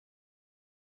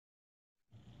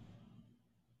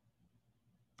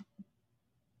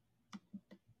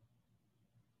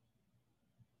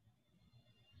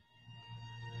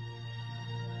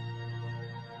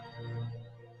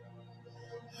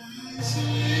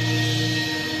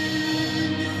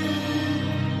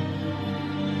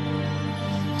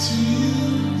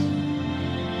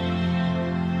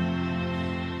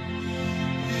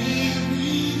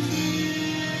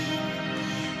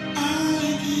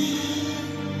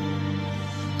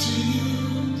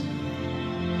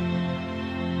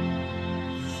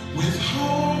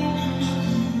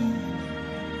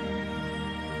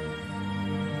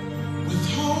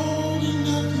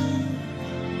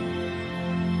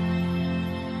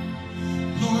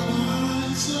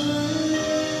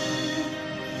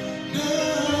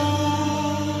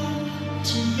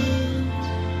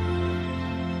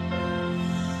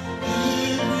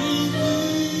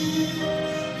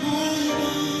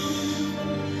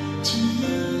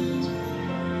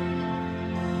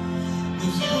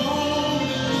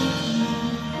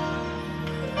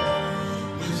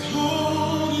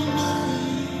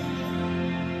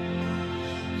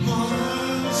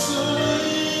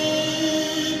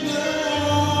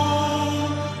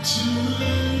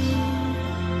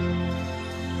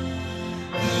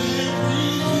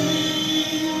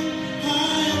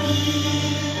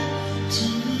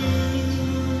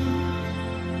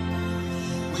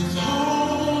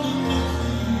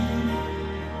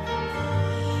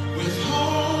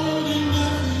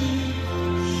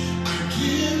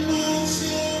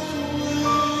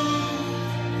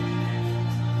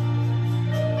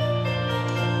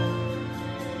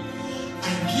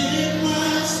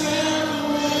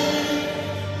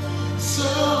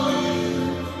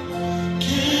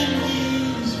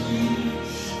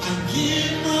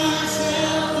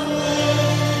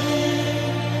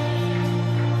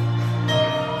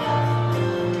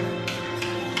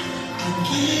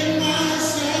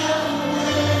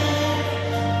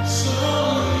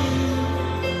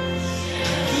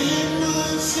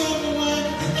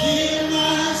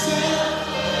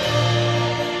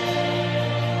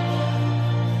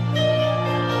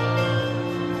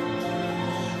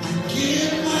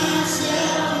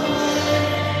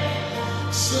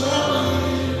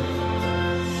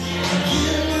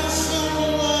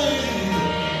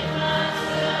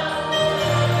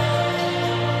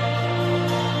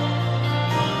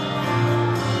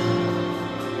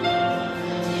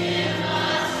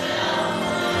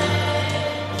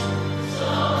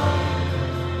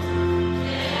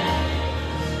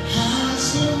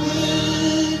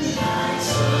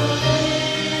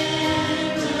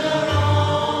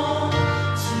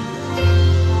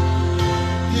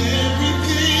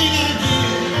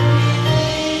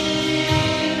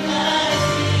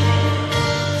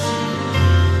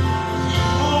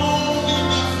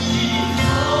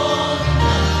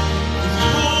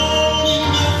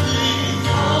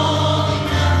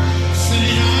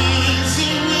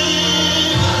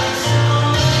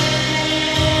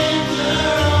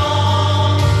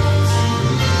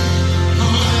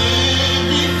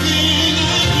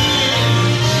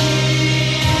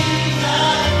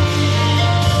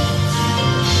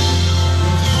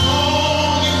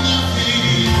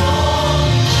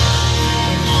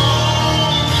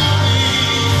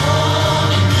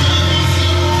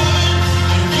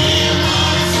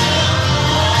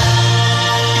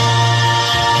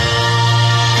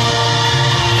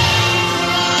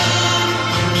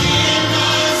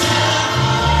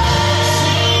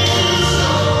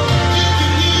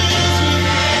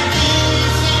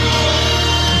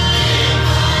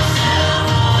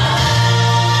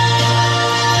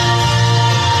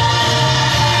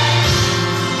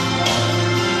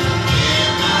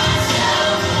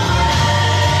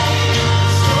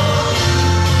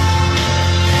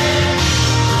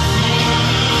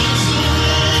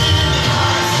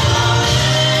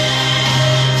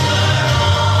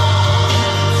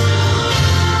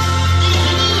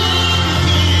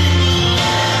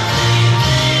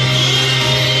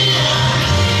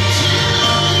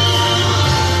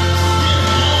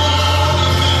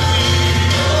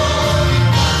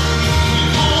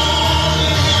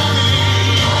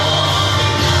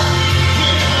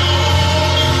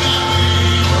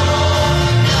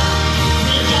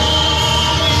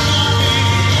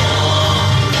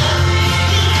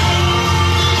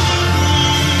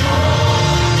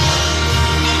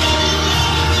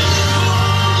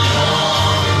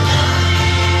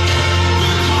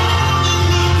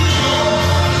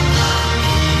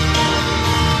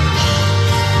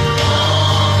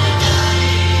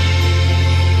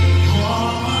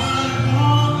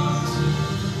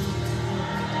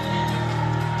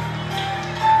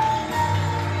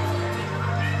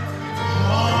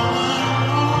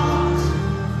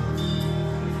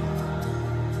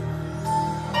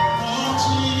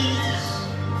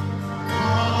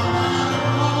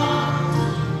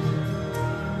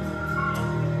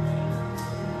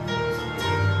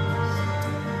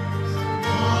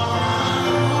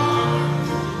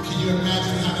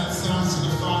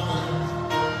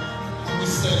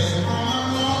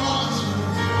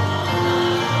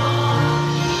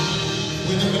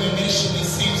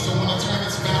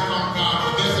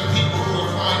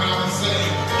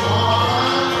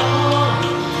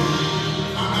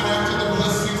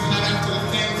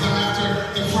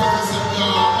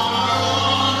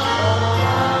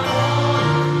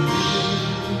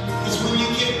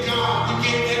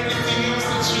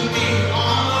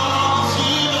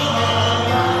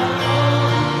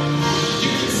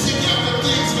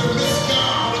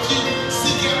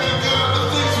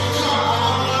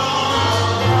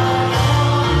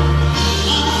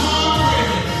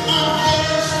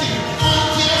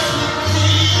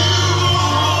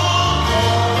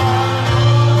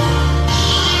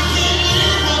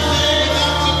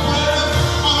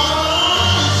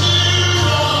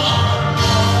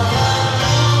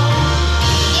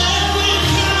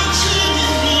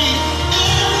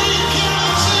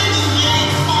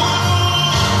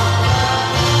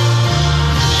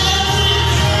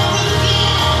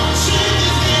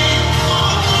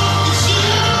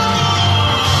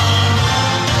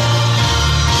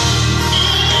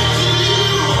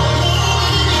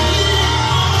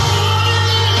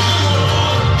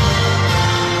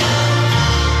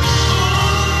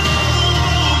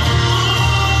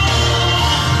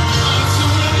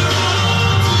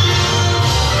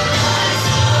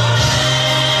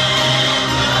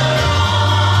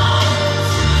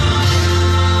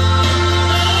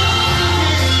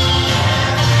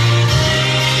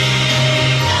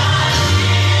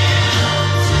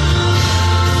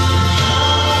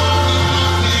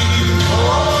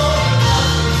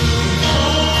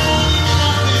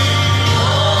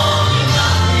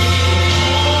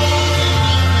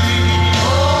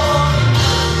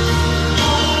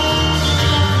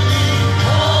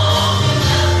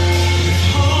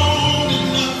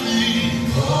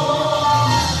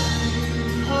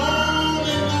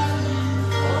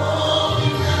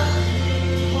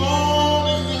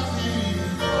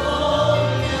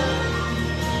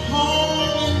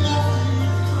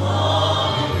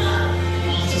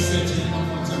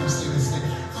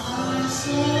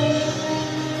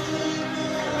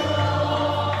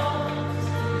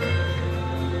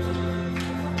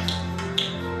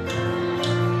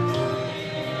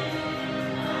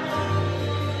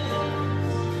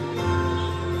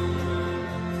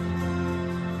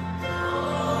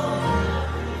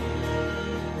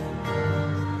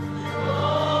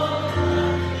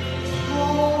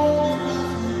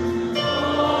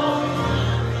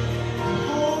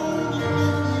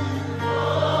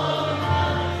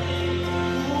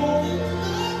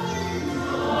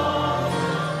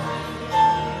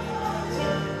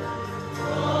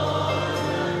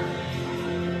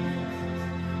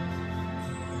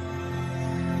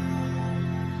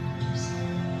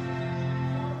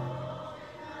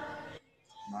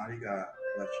God.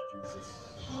 Bless you, Jesus.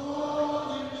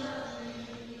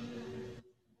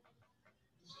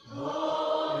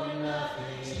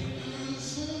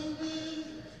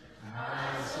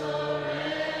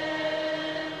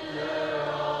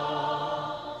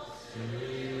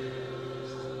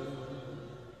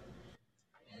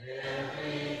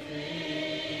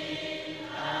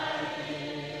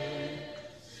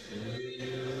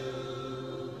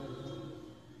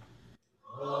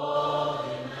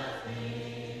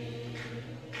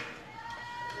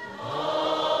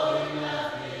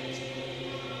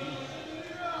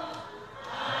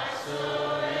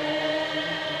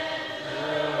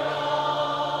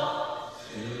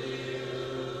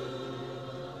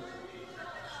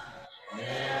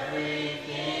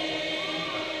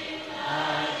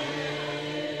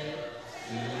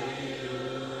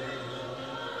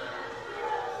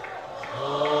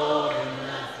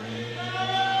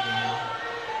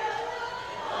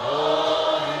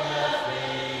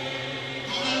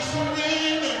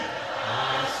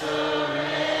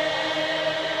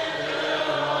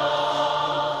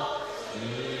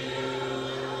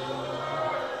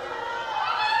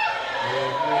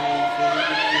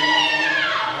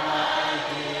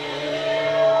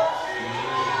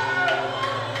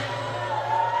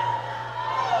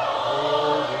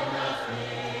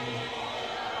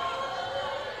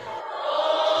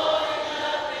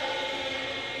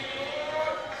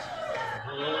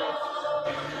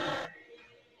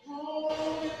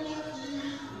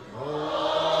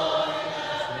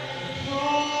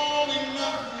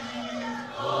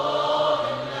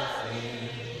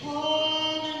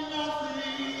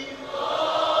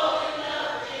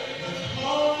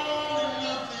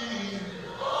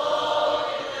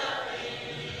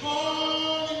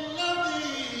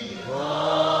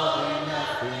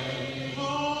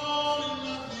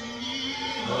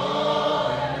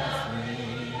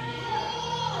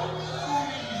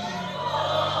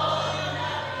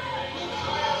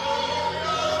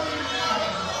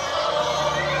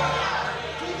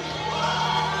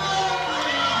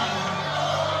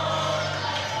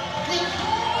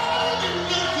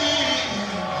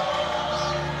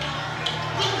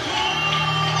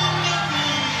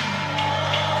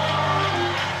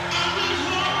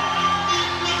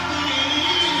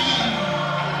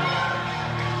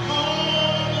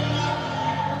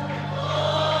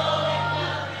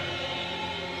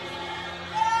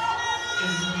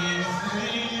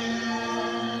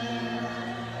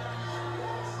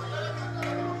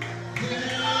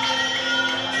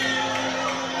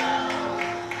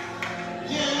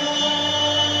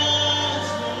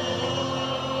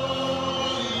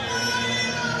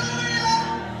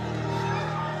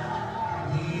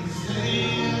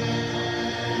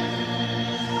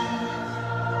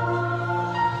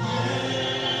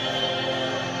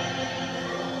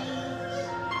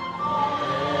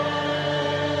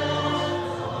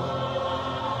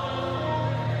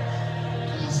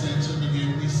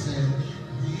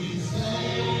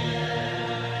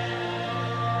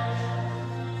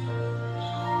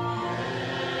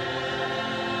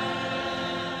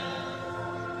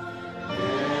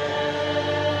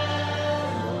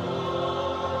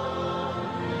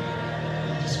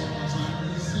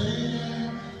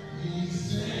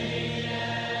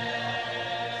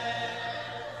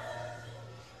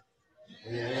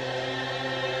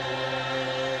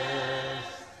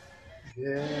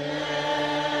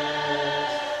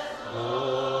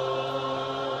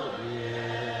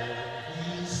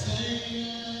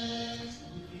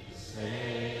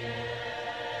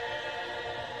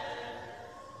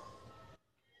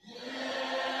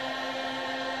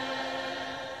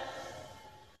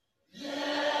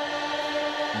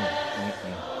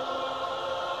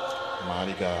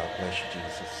 Mighty God, bless you,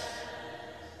 Jesus.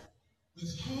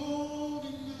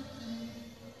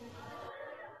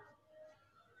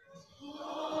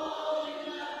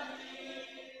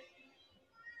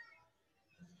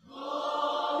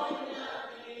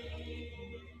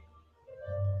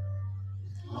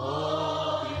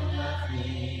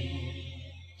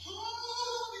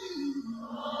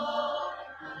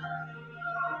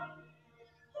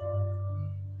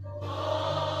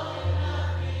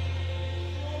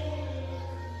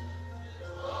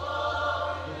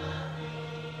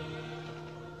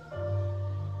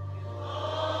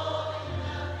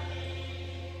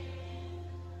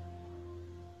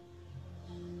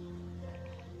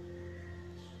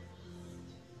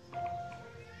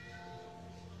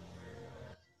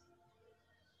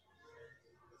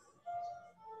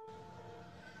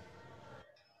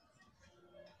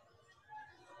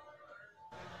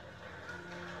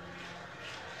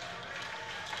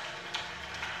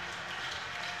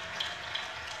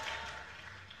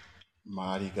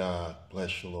 Mighty God,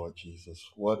 bless you, Lord Jesus.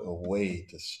 What a way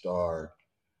to start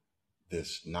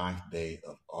this ninth day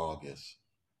of August,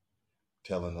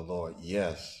 telling the Lord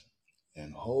yes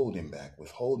and holding back,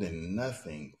 withholding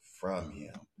nothing from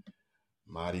him.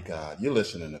 Mighty God, you're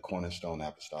listening to Cornerstone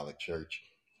Apostolic Church.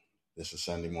 This is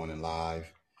Sunday Morning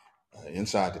Live,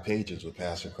 Inside the Pages with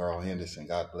Pastor Carl Henderson.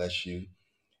 God bless you.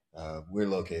 We're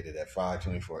located at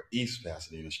 524 East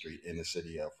Pasadena Street in the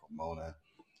city of Pomona.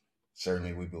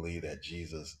 Certainly, we believe that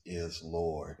Jesus is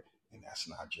Lord, and that's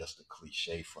not just a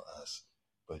cliche for us,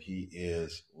 but He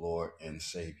is Lord and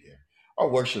Savior. Our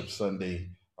worship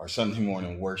Sunday, our Sunday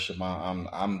morning worship,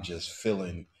 I'm just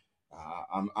feeling,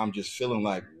 I'm just feeling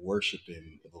like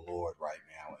worshiping the Lord right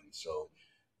now, and so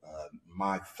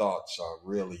my thoughts are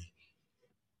really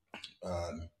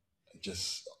um,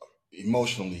 just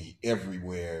emotionally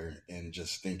everywhere and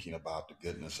just thinking about the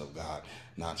goodness of God,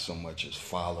 not so much as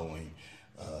following,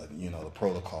 the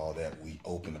protocol that we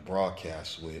open the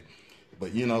broadcast with.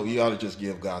 But you ought to just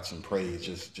give God some praise.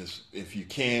 Just if you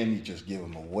can, you just give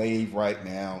Him a wave right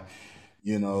now.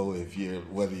 If you're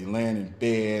whether you're laying in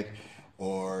bed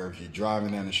or if you're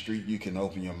driving down the street, you can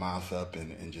open your mouth up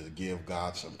and just give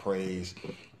God some praise.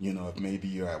 If maybe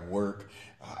you're at work,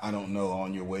 I don't know,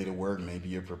 on your way to work, maybe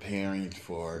you're preparing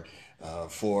for a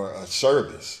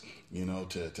service,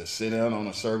 to sit down on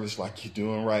a service like you're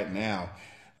doing right now,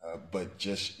 but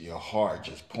just your heart,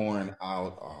 just pouring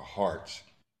out our hearts,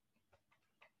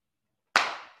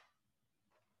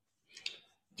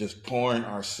 just pouring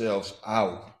ourselves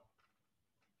out,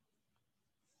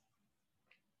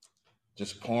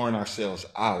 just pouring ourselves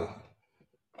out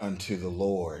unto the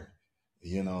Lord,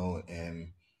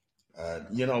 and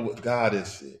with God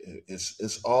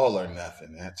it's all or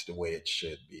nothing. That's the way it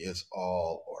should be. It's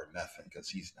all or nothing because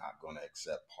He's not going to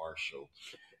accept partial,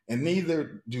 and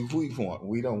neither do we want.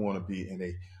 We don't want to be in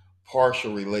a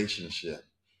partial relationship,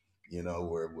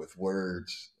 where with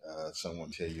words someone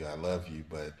tell you I love you,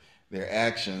 but their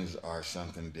actions are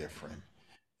something different.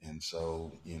 And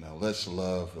so, let's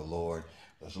love the Lord.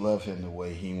 Let's love Him the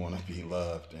way He want to be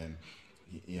loved. And,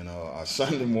 our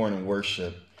Sunday morning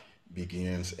worship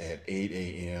begins at 8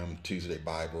 a.m., Tuesday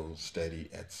Bible study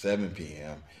at 7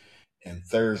 p.m., and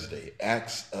Thursday,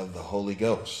 Acts of the Holy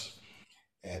Ghost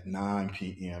at 9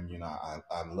 p.m.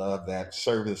 I love that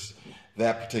service.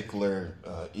 That particular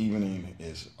evening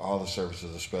is all the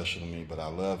services are special to me, but I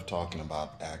love talking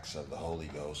about Acts of the Holy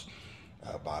Ghost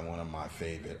by one of my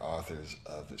favorite authors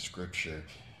of the scripture,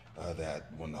 that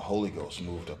when the Holy Ghost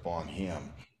moved upon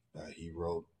him, he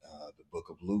wrote the book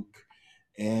of Luke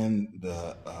and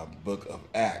the book of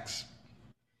Acts,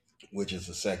 which is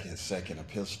the second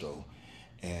epistle.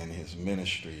 And his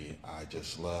ministry I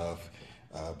just love,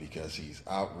 because he's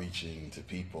outreaching to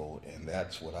people, and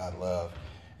that's what I love,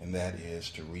 and that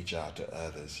is to reach out to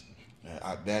others.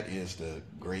 That is the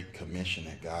great commission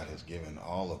that God has given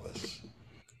all of us.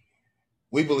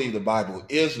 We believe the Bible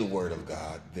is the Word of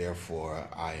God. Therefore,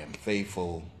 I am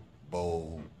faithful,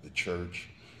 bold, the church.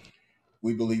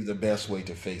 We believe the best way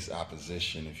to face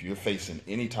opposition, if you're facing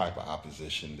any type of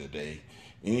opposition today,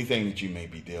 anything that you may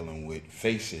be dealing with,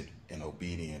 face it in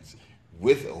obedience,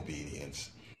 with obedience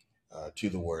to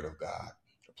the Word of God.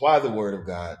 Apply the Word of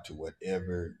God to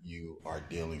whatever you are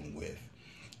dealing with.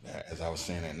 As I was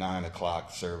saying, at 9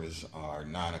 o'clock service or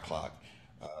 9 o'clock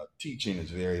teaching is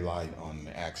very light on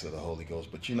the acts of the Holy Ghost.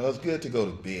 But it's good to go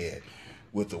to bed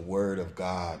with the Word of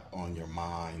God on your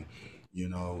mind.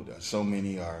 So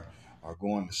many are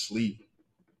going to sleep,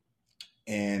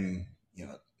 and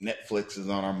Netflix is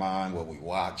on our mind. What we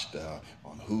watched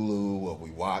on Hulu, what we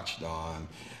watched on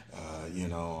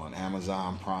on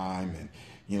Amazon Prime,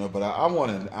 and But I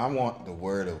want the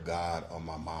Word of God on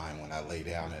my mind when I lay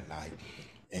down at night,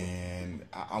 and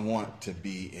I want to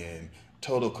be in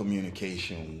total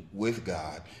communication with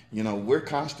God. We're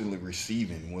constantly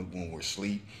receiving when we're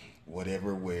asleep,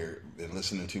 whatever we're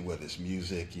listening to, whether it's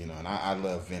music, and I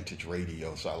love vintage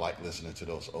radio, so I like listening to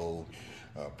those old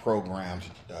programs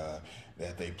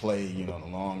that they play. The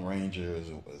Long Ranger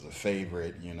is a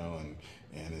favorite,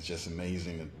 and it's just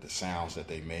amazing the sounds that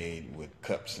they made with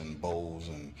cups and bowls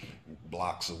and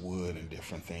blocks of wood and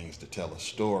different things to tell a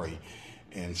story.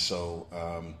 And so,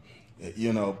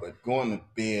 but going to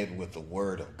bed with the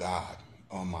Word of God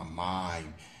on my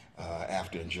mind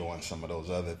after enjoying some of those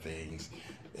other things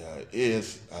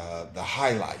is the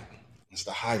highlight. It's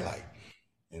the highlight.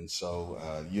 And so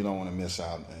you don't want to miss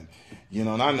out. And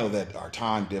and I know that our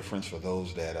time difference for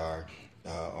those that are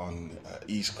on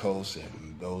East Coast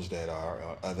and those that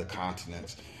are other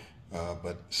continents,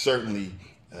 but certainly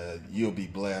you'll be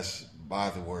blessed by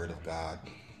the Word of God.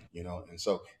 And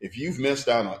so if you've missed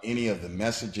out on any of the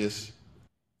messages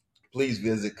please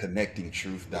visit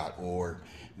connectingtruth.org.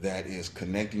 That is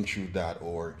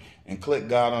connectingtruth.org. And click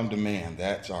God on Demand.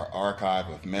 That's our archive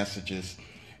of messages.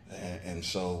 And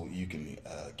so you can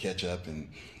catch up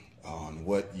on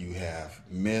what you have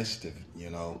missed, if,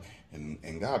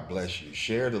 and God bless you.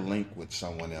 Share the link with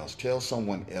someone else. Tell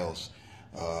someone else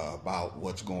about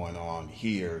what's going on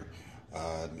here.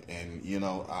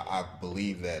 I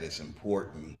believe that it's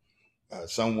important.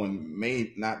 Someone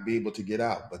may not be able to get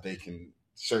out, but they can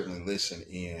certainly listen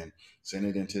in, send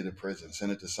it into the prison,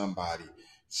 send it to somebody,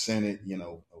 send it,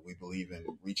 we believe in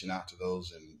reaching out to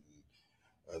those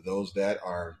that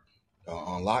are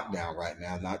on lockdown right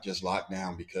now, not just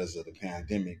lockdown because of the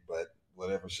pandemic, but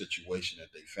whatever situation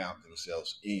that they found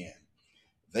themselves in.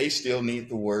 They still need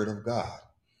the word of God.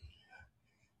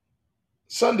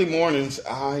 Sunday mornings,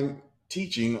 I'm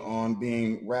teaching on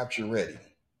being rapture ready.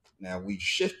 Now, we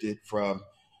shifted from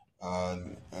uh,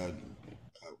 uh,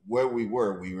 where we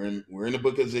were. We're in the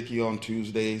book of Ezekiel on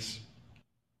Tuesdays.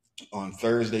 On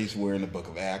Thursdays, we're in the book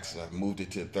of Acts. I moved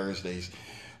it to Thursdays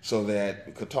so that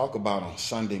we could talk about on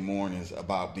Sunday mornings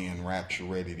about being rapture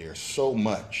ready. There's so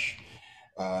much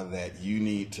that you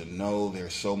need to know.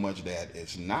 There's so much that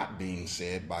is not being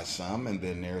said by some, and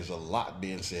then there's a lot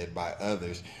being said by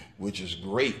others, which is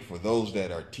great for those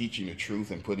that are teaching the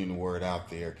truth and putting the word out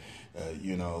there. That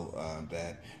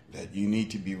you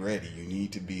need to be ready. You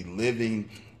need to be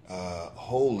living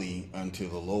holy unto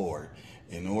the Lord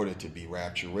in order to be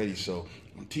rapture ready. So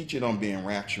I'm teaching on being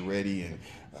rapture ready, and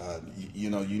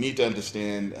you need to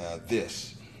understand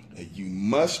this. You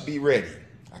must be ready.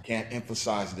 I can't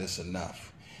emphasize this enough.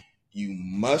 You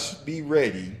must be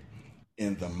ready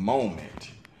in the moment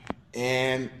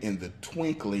and in the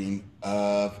twinkling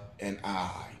of an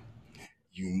eye.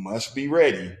 You must be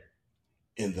ready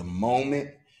in the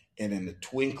moment and in the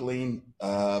twinkling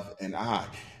of an eye.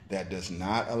 That does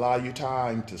not allow you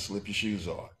time to slip your shoes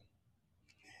on.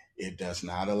 It does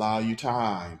not allow you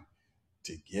time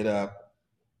to get up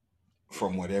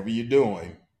from whatever you're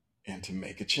doing and to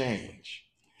make a change.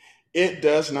 It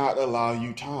does not allow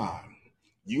you time.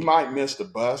 You might miss the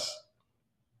bus.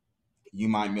 You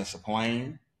might miss a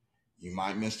plane. You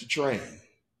might miss the train.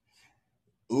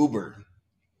 Uber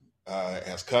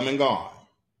has come and gone,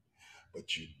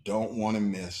 but you don't want to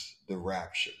miss the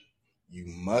rapture. You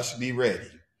must be ready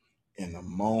in the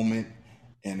moment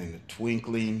and in the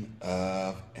twinkling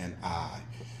of an eye.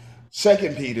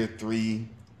 2 Peter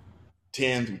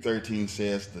 3:10-13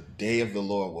 says, the day of the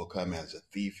Lord will come as a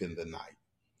thief in the night,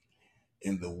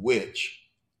 in the which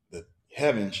the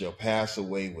heavens shall pass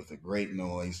away with a great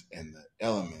noise, and the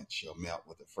elements shall melt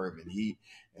with a fervent heat,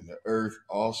 and the earth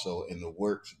also and the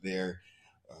works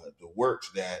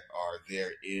that are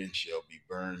therein shall be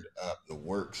burned up. The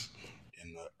works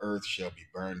in the earth shall be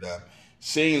burned up.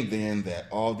 Seeing then that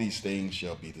all these things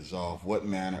shall be dissolved, what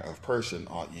manner of person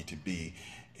ought ye to be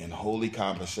in holy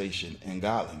conversation and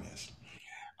godliness?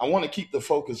 I want to keep the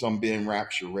focus on being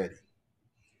rapture ready.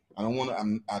 I don't want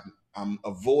to. I'm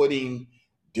avoiding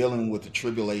dealing with the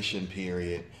tribulation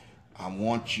period. I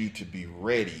want you to be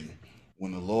ready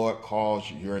when the Lord calls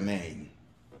your name.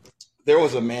 There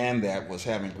was a man that was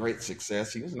having great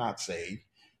success. He was not saved.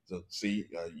 So, see,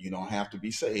 you don't have to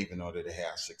be saved in order to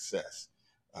have success.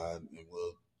 And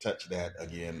we'll touch that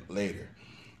again later.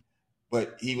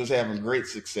 But he was having great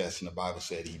success, and the Bible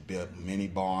said he built many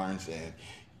barns, and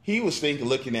he was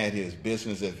looking at his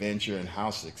business adventure and how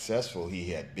successful he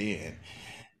had been.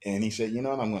 And he said, you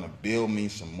know what, I'm going to build me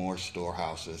some more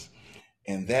storehouses.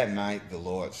 And that night, the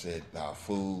Lord said, thou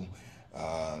fool,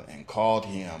 and called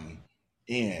him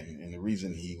in. And the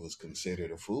reason he was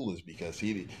considered a fool is because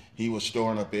he was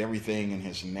storing up everything in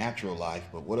his natural life,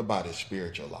 but what about his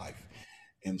spiritual life?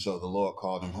 And so the Lord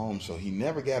called him home. So he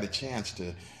never got a chance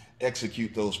to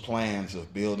execute those plans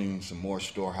of building some more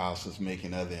storehouses,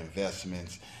 making other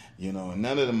investments, and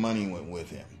none of the money went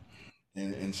with him.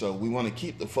 And so we want to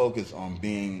keep the focus on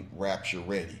being rapture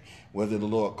ready, whether the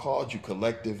Lord called you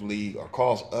collectively or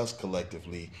calls us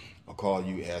collectively or call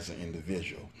you as an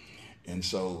individual. And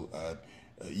so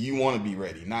you want to be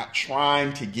ready, not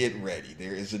trying to get ready.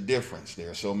 There is a difference.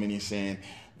 There are so many saying,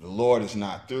 the Lord is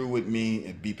not through with me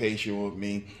and be patient with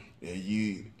me.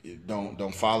 You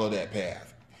don't follow that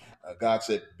path. God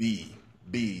said, be,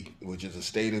 which is a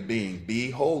state of being. Be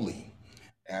holy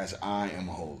as I am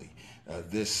holy.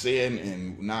 This sin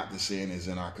and not the sin is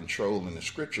in our control, and the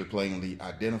scripture plainly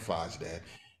identifies that.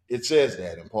 It says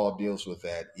that, and Paul deals with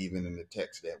that even in the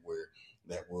text that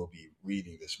we'll be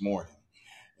reading this morning.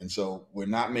 And so we're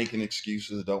not making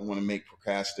excuses. Don't want to make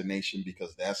procrastination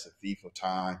because that's the thief of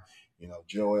time.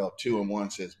 Joel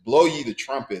 2:1 says, blow ye the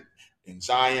trumpet in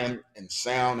Zion and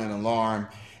sound an alarm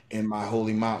in my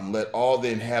holy mountain. Let all the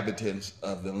inhabitants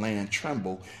of the land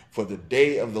tremble, for the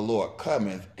day of the Lord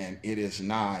cometh, and it is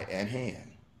nigh at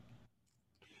hand.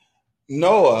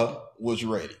 Noah was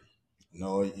ready.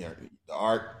 Noah, yeah, the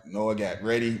ark, Noah got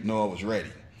ready. Noah was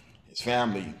ready. His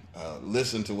family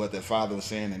listened to what their father was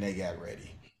saying, and they got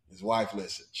ready. His wife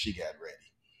listened. She got ready.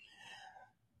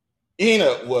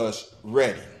 Enoch was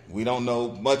ready. We don't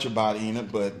know much about Enoch,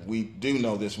 but we do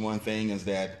know this one thing is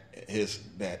that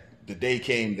the day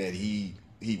came that he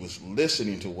was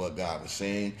listening to what God was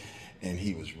saying, and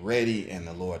he was ready, and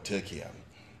the Lord took him.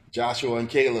 Joshua and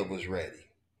Caleb was ready.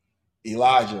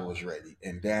 Elijah was ready,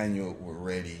 and Daniel were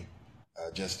ready,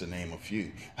 just to name a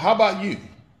few. How about you?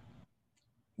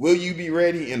 Will you be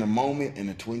ready in a moment, in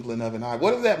the twinkling of an eye?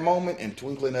 What if that moment and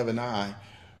twinkling of an eye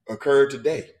occurred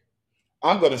today?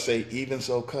 I'm going to say, even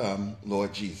so come,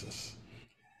 Lord Jesus.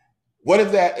 What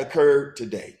if that occurred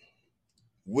today?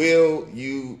 Will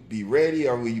you be ready,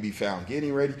 or will you be found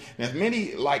getting ready? Now,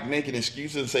 many like making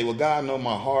excuses and say, well, God knows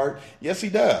my heart. Yes, he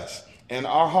does. And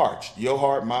our hearts, your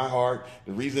heart, my heart,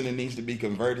 the reason it needs to be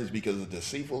converted is because it's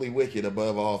deceitfully wicked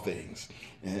above all things.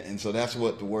 And so that's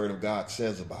what the word of God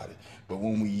says about it. But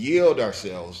when we yield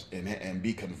ourselves and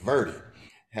be converted,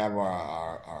 have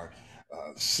our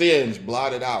sins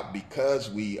blotted out because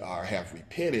we have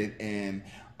repented and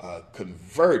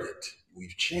converted,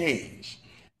 we've changed,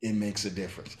 it makes a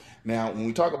difference. Now, when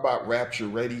we talk about rapture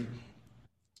ready,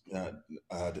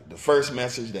 the first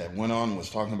message that went on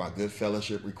was talking about good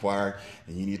fellowship required,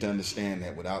 and you need to understand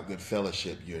that without good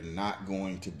fellowship, you're not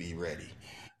going to be ready.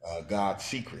 God's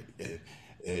secret.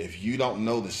 If you don't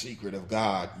know the secret of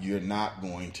God, you're not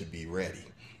going to be ready.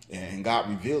 And God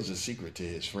reveals the secret to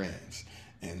his friends.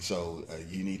 And so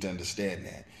you need to understand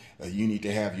that. You need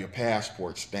to have your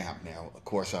passport stamped. Now, of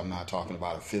course, I'm not talking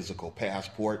about a physical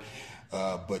passport,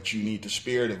 but you need the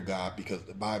Spirit of God, because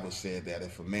the Bible said that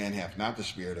if a man have not the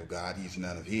Spirit of God, he's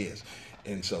none of his.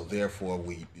 And so therefore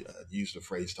we use the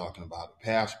phrase talking about a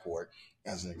passport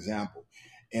as an example.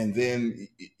 And then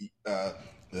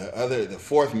the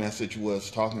fourth message was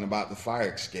talking about the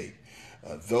fire escape.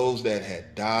 Those that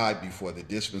had died before the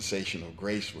dispensation of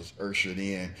grace was ushered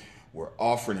in were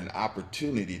offered an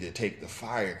opportunity to take the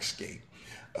fire escape.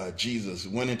 Jesus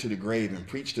went into the grave and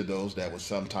preached to those that was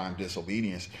sometime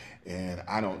disobedience. And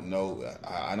I don't know,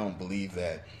 I don't believe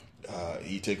that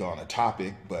he took on a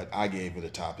topic, but I gave it a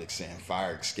topic saying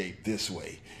fire escape this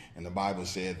way. And the Bible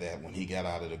said that when he got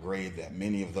out of the grave, that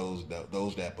many of those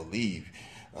that believe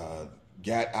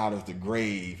got out of the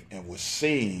grave and was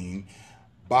seen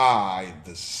by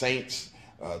the saints.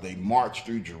 They marched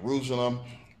through Jerusalem,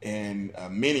 and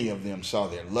many of them saw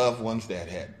their loved ones that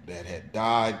had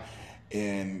died.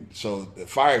 And so the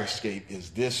fire escape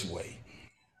is this way.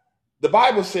 The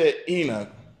Bible said Enoch,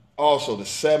 also the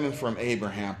seventh from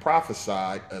Abraham,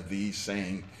 prophesied of these,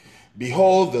 saying,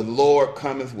 behold, the Lord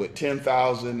cometh with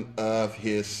 10,000 of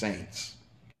his saints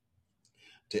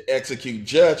to execute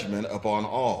judgment upon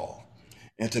all,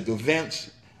 and to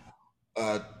convince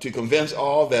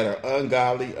all that are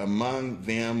ungodly among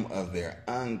them of their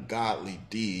ungodly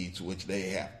deeds which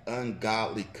they have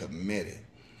ungodly committed,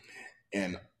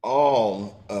 and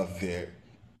all of their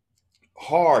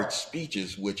hard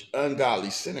speeches which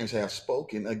ungodly sinners have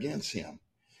spoken against him.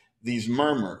 These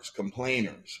murmurers,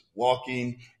 complainers,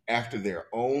 walking after their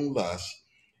own lusts,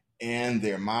 and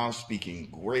their mouths speaking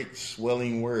great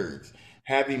swelling words,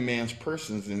 having man's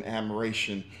persons in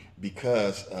admiration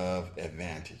because of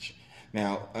advantage.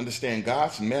 Now, understand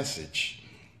God's message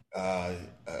uh,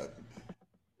 uh,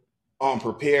 on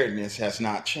preparedness has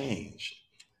not changed.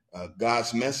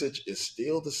 God's message is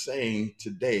still the same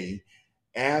today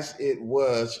as it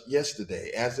was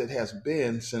yesterday, as it has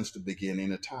been since the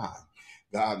beginning of time.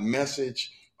 God's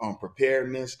message on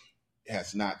preparedness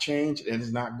has not changed and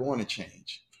is not going to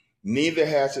change. Neither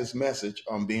has his message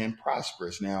on being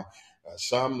prosperous. Now,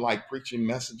 some like preaching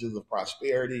messages of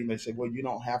prosperity, and they say, well, you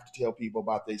don't have to tell people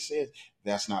about their sins.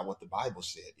 That's not what the Bible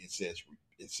said. It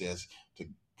says to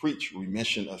preach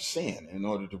remission of sin. In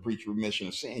order to preach remission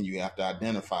of sin, you have to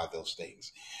identify those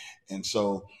things. And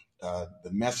so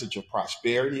the message of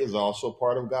prosperity is also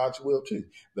part of God's will too.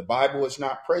 The Bible is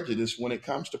not prejudiced when it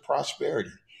comes to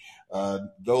prosperity.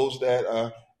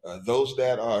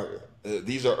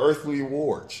 These are earthly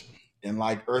rewards, and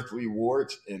like earthly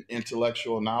rewards and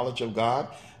intellectual knowledge of God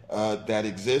that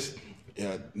exists,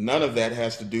 none of that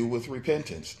has to do with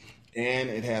repentance, and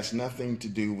it has nothing to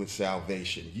do with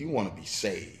salvation. You want to be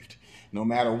saved no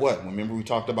matter what. Remember, we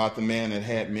talked about the man that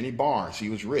had many barns. He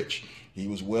was rich. He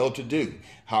was well to do.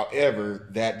 However,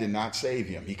 that did not save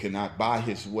him. He could not buy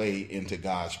his way into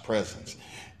God's presence.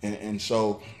 And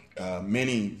so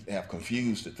Many have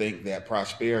confused to think that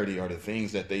prosperity or the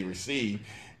things that they receive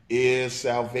is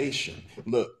salvation.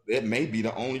 Look, it may be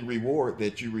the only reward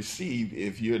that you receive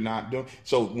if you're not doing.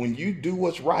 So when you do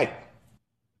what's right,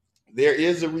 there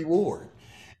is a reward,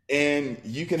 and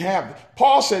you can have.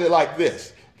 Paul said it like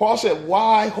this. Paul said,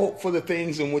 "Why hope for the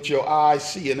things in which your eyes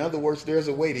see?" In other words, there's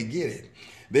a way to get it.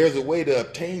 There's a way to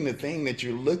obtain the thing that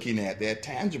you're looking at, that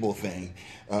tangible thing.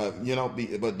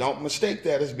 But don't mistake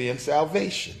that as being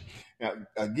salvation. Now,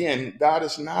 again, God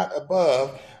is not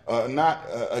above, not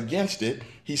against it.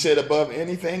 He said above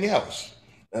anything else.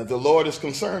 The Lord is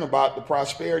concerned about the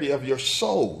prosperity of your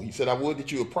soul. He said, "I would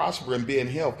that you would prosper and be in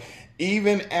health,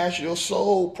 even as your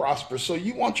soul prospers." So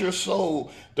you want your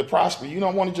soul to prosper. You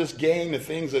don't want to just gain the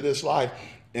things of this life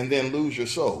and then lose your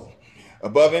soul.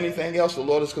 Above anything else, the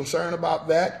Lord is concerned about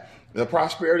that, the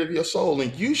prosperity of your soul.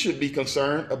 And you should be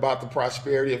concerned about the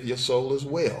prosperity of your soul as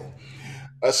well.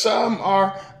 Some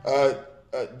are,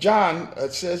 John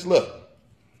says, look,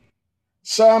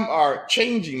 some are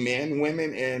changing men,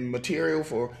 women, and material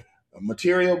for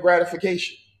material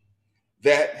gratification.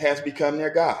 That has become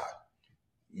their God.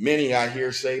 Many I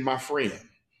hear say, "My friend."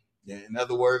 In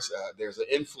other words, there's an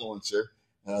influencer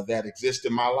that exists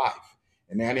in my life,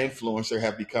 and that influencer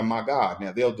have become my God.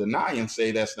 Now, they'll deny and say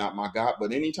that's not my God,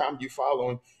 but anytime you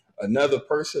following another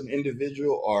person,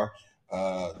 individual, or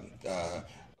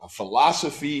a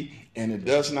philosophy, and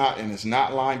it's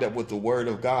not lined up with the word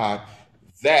of God,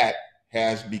 that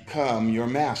has become your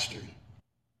master.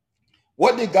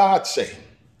 What did God say?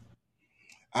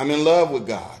 I'm in love with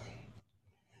God.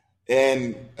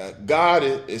 And God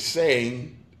is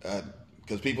saying,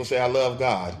 because people say, "I love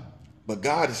God," but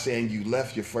God is saying, "You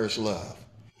left your first love.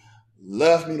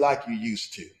 Love me like you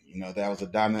used to." That was a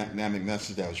dynamic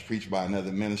message that was preached by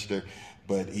another minister,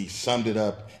 but he summed it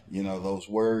up, those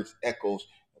words, echoes,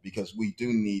 because we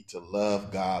do need to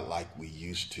love God like we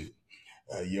used to.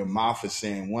 Your mouth is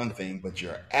saying one thing, but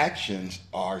your actions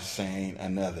are saying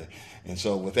another. And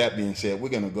so with that being said, we're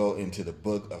going to go into the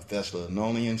book of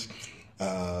Thessalonians,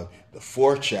 the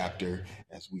 4th chapter,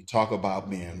 as we talk about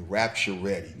being rapture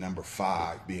ready. Number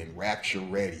 5, being rapture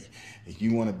ready. If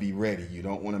you want to be ready, you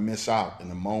don't want to miss out in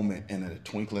the moment and in the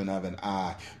twinkling of an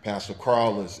eye. Pastor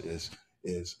Carl is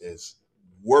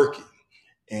working,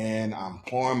 and I'm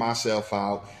pouring myself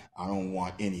out. I don't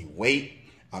want any weight.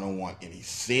 I don't want any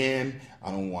sin. I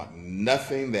don't want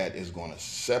nothing that is going to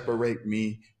separate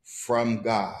me from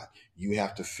God. You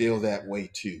have to feel that way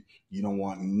too. You don't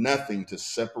want nothing to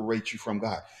separate you from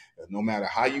God. No matter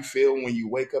how you feel when you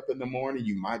wake up in the morning,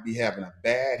 you might be having a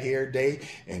bad hair day,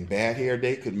 and bad hair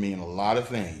day could mean a lot of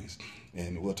things.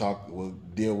 And we'll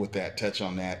deal with that, touch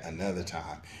on that another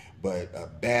time. But a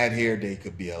bad hair day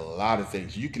could be a lot of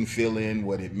things. You can fill in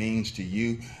what it means to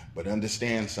you, but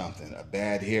understand something. A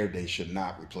bad hair day should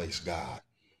not replace God.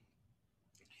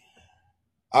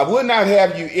 "I would not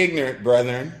have you ignorant,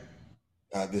 brethren."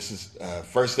 This is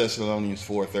 1 Thessalonians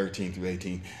 4:13 through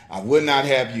 18. "I would not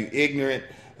have you ignorant,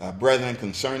 brethren,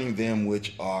 concerning them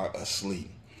which are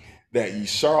asleep, that ye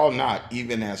sorrow not,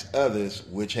 even as others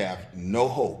which have no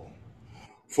hope.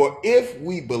 For if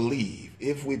we believe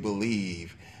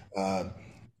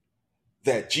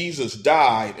that Jesus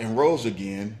died and rose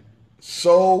again,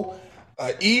 so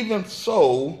even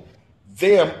so,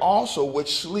 them also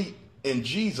which sleep in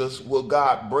Jesus will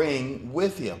God bring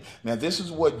with him." Now, this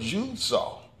is what Jude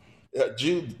saw.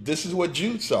 This is what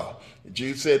Jude saw.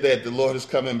 Jude said that the Lord is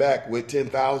coming back with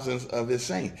 10,000s of his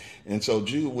saints. And so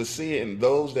Jude was seeing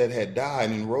those that had died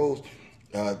and rose,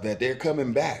 that they're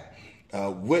coming back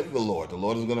with the Lord. The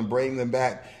Lord is going to bring them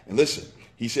back. And listen,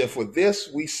 he said, "For this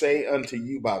we say unto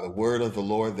you by the word of the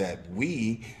Lord, that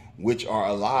we which are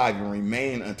alive and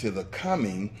remain until the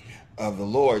coming of the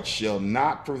Lord shall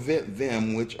not prevent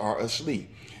them which are asleep.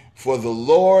 For the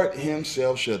Lord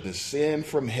himself shall descend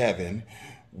from heaven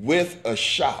with a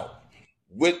shout,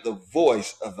 with the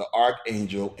voice of the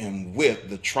archangel, and with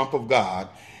the trump of God,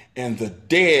 and the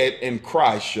dead in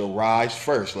Christ shall rise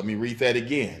first." Let me read that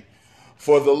again.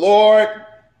 "For the Lord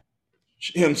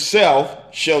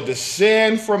himself shall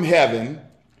descend from heaven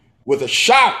with a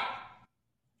shout,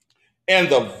 and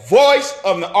the voice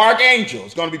of the archangel."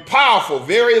 It's going to be powerful,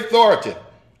 very authoritative.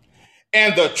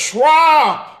 "And the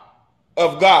trump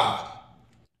of God,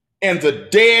 and the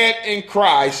dead in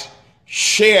Christ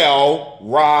shall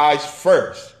rise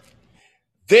first.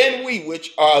 Then we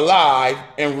which are alive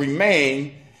and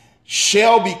remain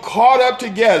shall be caught up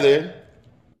together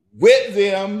with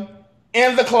them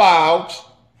in the clouds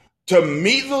to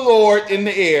meet the Lord in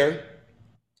the air.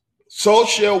 So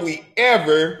shall we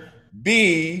ever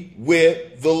be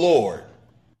with the Lord.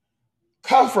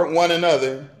 Comfort one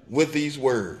another with these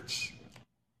words."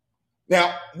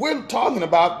 Now, we're talking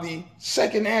about the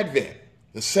second advent,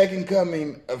 the second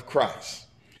coming of Christ.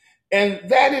 And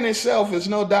that in itself is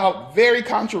no doubt very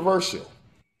controversial.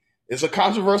 It's a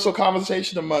controversial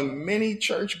conversation among many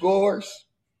churchgoers,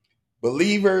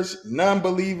 believers,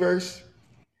 non-believers.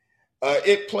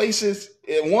 It places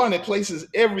everyone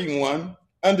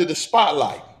under the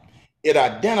spotlight. It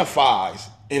identifies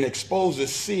and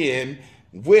exposes sin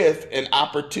with an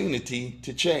opportunity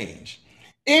to change.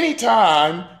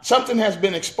 Anytime something has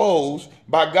been exposed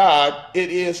by God,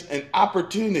 it is an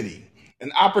opportunity.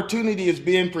 An opportunity is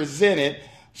being presented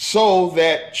so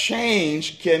that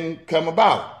change can come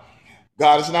about.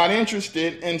 God is not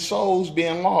interested in souls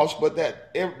being lost, but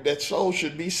that souls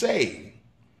should be saved.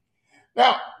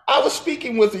 Now, I was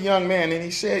speaking with a young man, and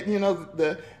he said,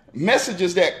 the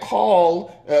messages that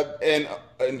call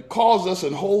and calls us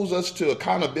and holds us to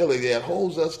accountability, that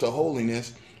holds us to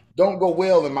holiness, don't go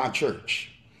well in my church.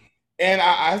 And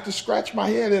I have to scratch my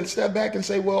head and step back and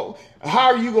say, well, how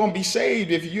are you going to be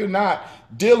saved if you're not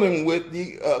dealing with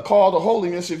the call to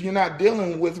holiness, if you're not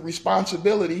dealing with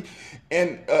responsibility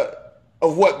and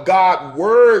of what God's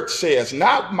word says?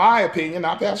 Not my opinion,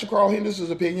 not Pastor Carl Henderson's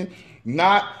opinion,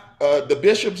 not the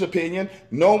bishop's opinion,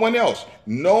 no one else.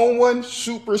 No one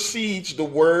supersedes the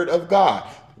word of God.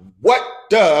 What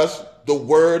does the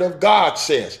word of God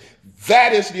says?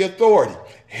 That is the authority.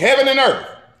 Heaven and earth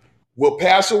will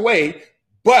pass away,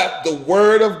 but the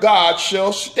word of God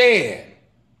shall stand.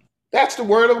 That's the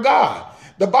word of God.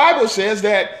 The Bible says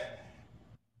that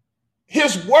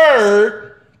his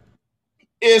word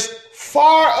is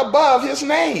far above his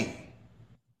name.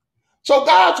 So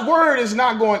God's word is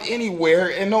not going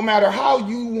anywhere, and no matter how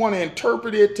you want to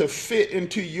interpret it to fit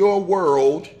into your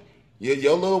world,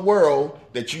 your little world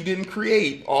that you didn't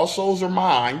create, all souls are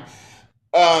mine,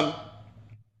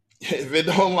 if it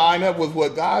don't line up with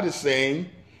what God is saying,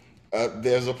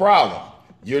 there's a problem.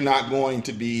 You're not going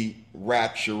to be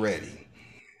rapture ready.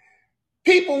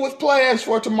 People with plans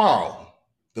for tomorrow,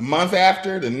 the month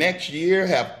after, the next year,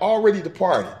 have already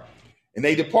departed. And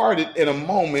they departed in a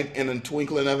moment, in a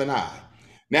twinkling of an eye.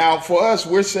 Now, for us,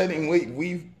 we're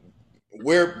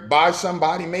by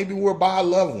somebody, maybe we're by a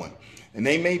loved one, and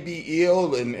they may be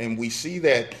ill, and we see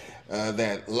that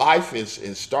that life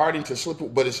is starting to slip,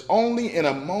 but it's only in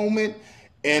a moment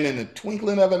and in the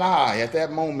twinkling of an eye at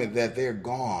that moment that they're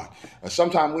gone.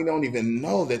 Sometimes we don't even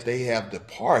know that they have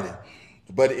departed.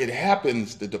 But it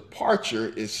happens, the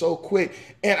departure is so quick.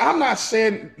 And I'm not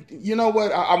saying, you know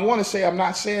what, I want to say, I'm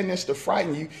not saying this to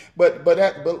frighten you, but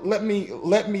let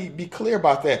me be clear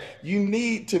about that. You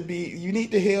need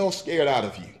the hell scared out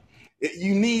of you.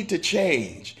 You need to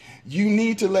change. You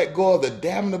need to let go of the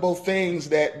damnable things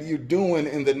that you're doing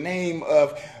in the name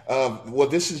of well,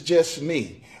 this is just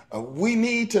me. We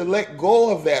need to let go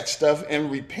of that stuff and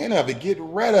repent of it, get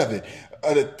rid of it.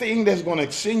 The thing that's going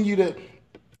to send you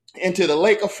into the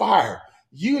lake of fire.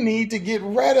 You need to get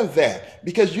rid of that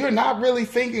because you're not really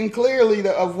thinking clearly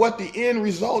of what the end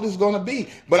result is going to be.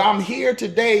 But I'm here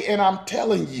today and I'm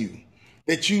telling you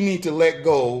that you need to let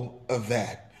go of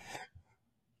that.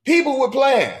 People with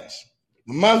plans,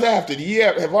 the month after, the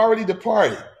year have already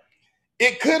departed.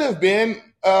 It could have been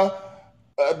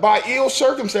by ill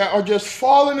circumstance or just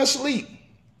falling asleep.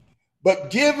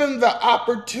 But given the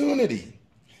opportunity,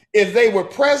 if they were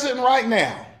present right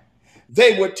now,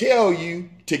 they would tell you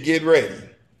to get ready.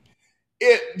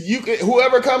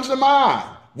 Whoever comes to mind,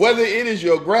 whether it is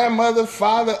your grandmother,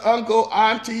 father, uncle,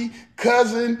 auntie,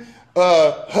 cousin,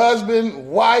 husband,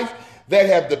 wife that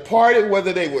have departed,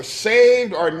 whether they were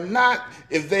saved or not,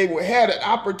 if they had an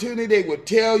opportunity, they would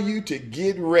tell you to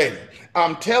get ready.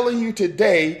 I'm telling you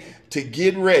today to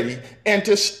get ready and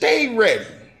to stay ready.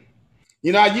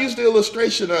 I used the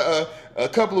illustration a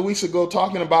couple of weeks ago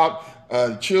talking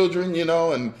about children,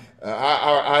 and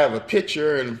I have a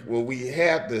picture, and we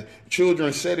had the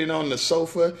children sitting on the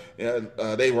sofa.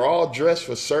 They were all dressed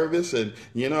for service, and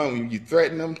you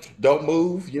threaten them, don't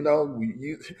move. You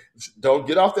don't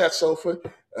get off that sofa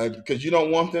because you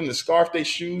don't want them to scarf their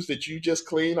shoes that you just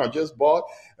cleaned or just bought.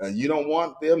 You don't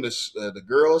want them the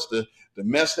girls to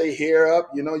mess their hair up.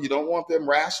 You don't want them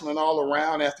wrestling all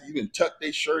around after you can tuck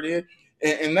their shirt in.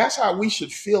 And that's how we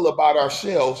should feel about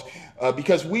ourselves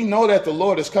because we know that the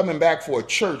Lord is coming back for a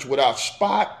church without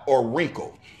spot or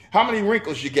wrinkle. How many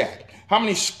wrinkles you got? How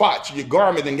many spots your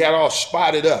garment and got all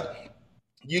spotted up?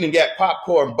 You done got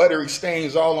popcorn, buttery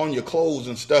stains all on your clothes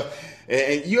and stuff.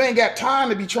 And you ain't got time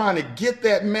to be trying to get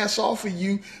that mess off of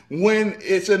you when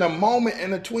it's in a moment,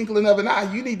 in a twinkling of an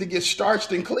eye. You need to get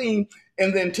starched and clean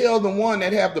and then tell the one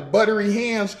that have the buttery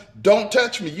hands, don't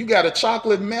touch me. You got a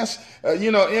chocolate mess.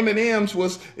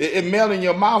 M&Ms it melt in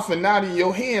your mouth and not in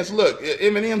your hands. Look,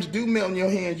 M&Ms do melt in your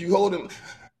hands. You hold them.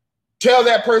 Tell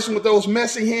that person with those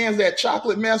messy hands, that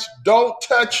chocolate mess, don't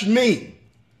touch me.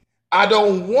 I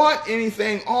don't want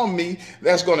anything on me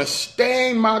that's going to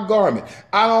stain my garment.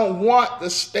 I don't want the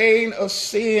stain of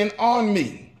sin on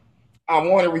me. I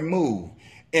want to remove,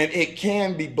 and it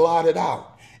can be blotted out.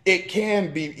 It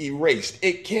can be erased.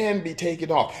 It can be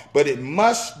taken off, but it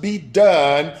must be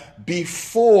done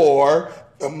before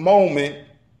the moment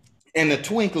and the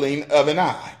twinkling of an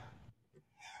eye.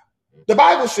 The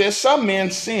Bible says some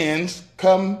men's sins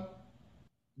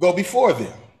go before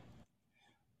them.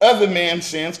 Other men's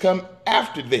sins come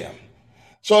after them.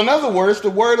 So in other words, the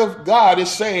word of God is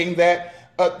saying that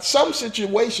some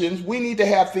situations we need to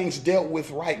have things dealt with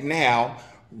right now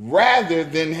rather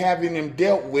than having them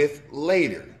dealt with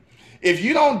later. If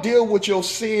you don't deal with your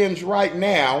sins right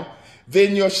now,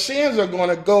 then your sins are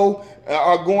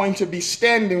going to be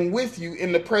standing with you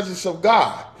in the presence of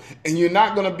God, and you're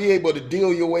not going to be able to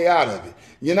deal your way out of it.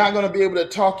 You're not going to be able to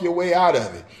talk your way out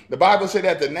of it. The Bible said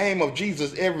at the name of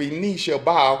Jesus, every knee shall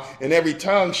bow and every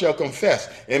tongue shall confess.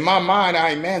 In my mind, I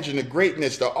imagine the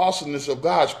greatness, the awesomeness of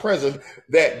God's presence,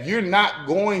 that you're not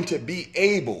going to be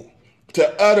able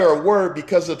to utter a word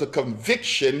because of the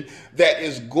conviction that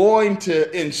is going to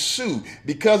ensue,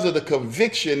 because of the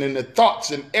conviction and the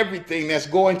thoughts and everything that's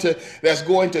going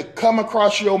to come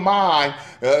across your mind.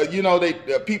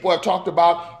 People have talked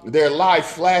about their life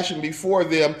flashing before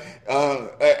them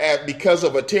because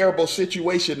of a terrible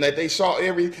situation that they saw.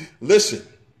 Listen,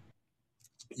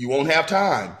 you won't have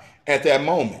time at that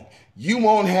moment. You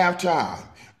won't have time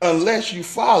unless you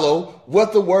follow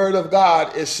what the word of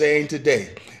God is saying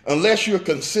today. Unless you're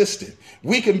consistent.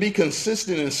 We can be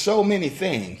consistent in so many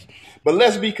things, but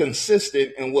let's be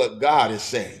consistent in what God is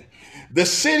saying. The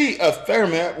city of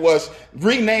Therma was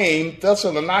renamed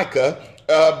Thessalonica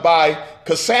by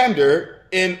Cassander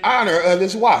in honor of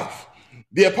his wife.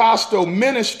 The apostle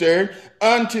ministered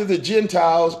unto the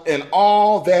Gentiles and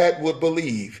all that would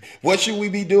believe. What should we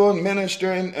be doing?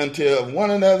 Ministering unto one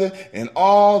another and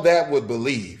all that would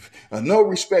believe. No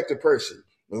respect of person.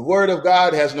 The word of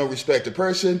God has no respect of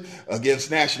person,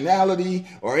 against nationality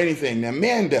or anything. Now,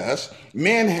 man does.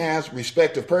 Man has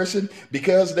respect of person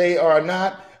because they are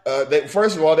not,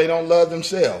 first of all, they don't love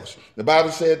themselves. The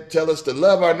Bible said, tell us to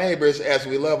love our neighbors as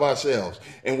we love ourselves.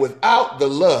 And without the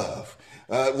love,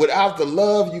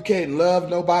 you can't love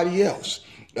nobody else.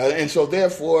 And so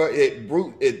therefore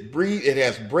it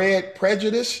has bred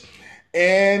prejudice.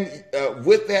 And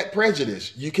with that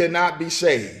prejudice, you cannot be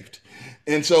saved.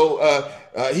 And so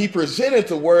he presented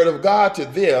the word of God to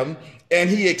them, and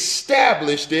he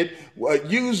established it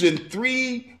using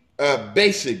three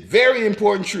basic, very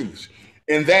important truths.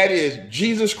 And that is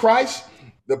Jesus Christ,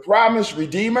 the promised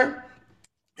Redeemer,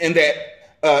 and that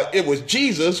it was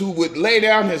Jesus who would lay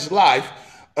down his life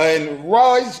and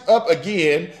rise up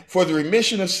again for the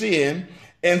remission of sin,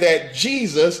 and that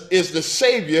Jesus is the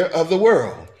Savior of the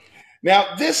world.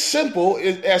 Now, this simple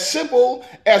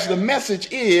as the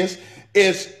message is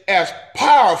as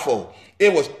powerful.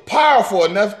 It was powerful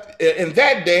enough in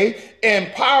that day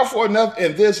and powerful enough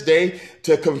in this day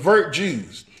to convert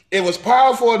Jews. It was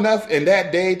powerful enough in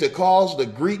that day to cause the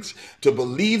Greeks to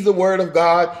believe the word of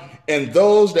God, and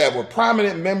those that were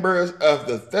prominent members of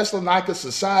the Thessalonica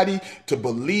society to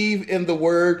believe in the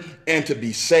word and to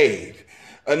be saved.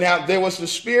 Now, there was the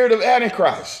spirit of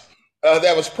Antichrist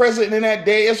that was present in that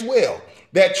day as well,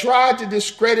 that tried to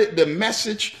discredit the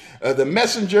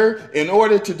messenger in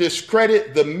order to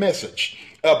discredit the message.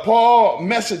 Paul's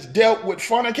message dealt with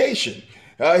fornication.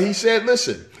 He said,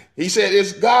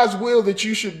 it's God's will that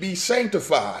you should be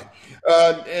sanctified.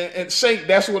 And saint,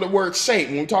 that's what the word saint.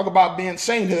 When we talk about being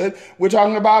sainthood, we're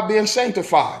talking about being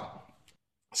sanctified,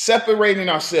 separating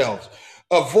ourselves,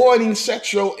 avoiding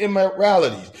sexual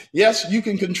immorality. Yes, you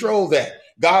can control that.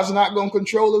 God's not going to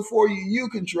control it for you. You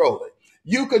control it.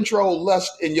 You control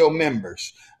lust in your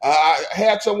members. I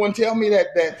had someone tell me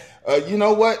that you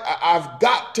know what? I've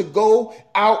got to go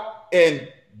out and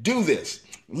do this.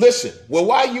 Listen, well,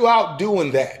 why are you out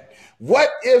doing that? What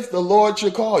if the Lord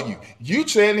should call you? You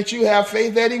saying that you have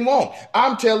faith that he won't.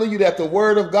 I'm telling you that the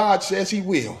word of God says he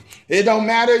will. It don't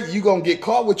matter. You're going to get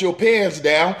caught with your pants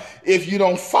down if you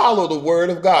don't follow the word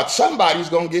of God. Somebody's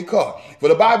going to get caught. For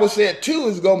the Bible said 2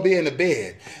 is going to be in the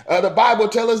bed. The Bible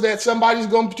tells us that two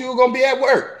are going to be at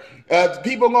work.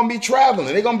 People are going to be traveling.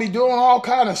 They're going to be doing all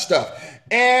kind of stuff.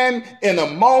 And in a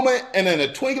moment and in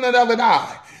a twinkling of an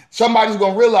eye, somebody's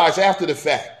going to realize after the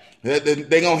fact. They're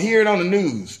going to hear it on the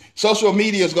news. Social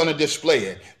media is going to display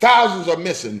it. Thousands are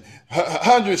missing.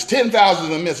 Hundreds,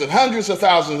 10,000s are missing. Hundreds of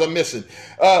thousands are missing.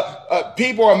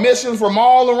 People are missing from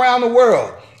all around the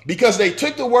world because they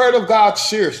took the word of God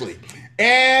seriously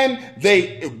and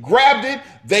they grabbed it.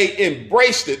 They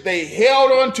embraced it. They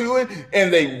held on to it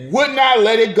and they would not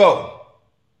let it go.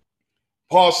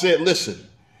 Paul said, listen,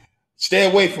 stay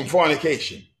away from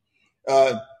fornication.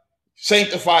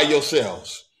 Sanctify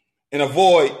yourselves and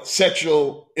avoid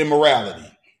sexual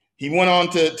immorality. He went on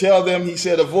to tell them, he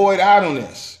said, avoid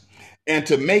idleness and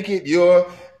to make it your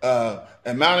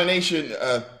imagination,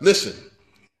 listen,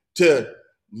 to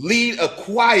lead a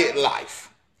quiet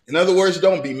life. In other words,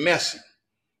 don't be messy.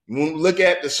 When we look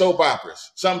at the soap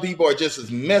operas, some people are just as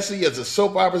messy as the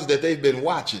soap operas that they've been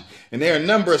watching. And there are a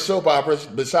number of soap operas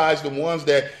besides the ones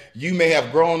that you may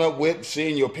have grown up with,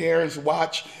 seeing your parents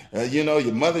watch, your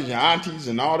mothers, your aunties,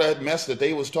 and all that mess that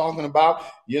they was talking about,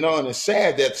 and it's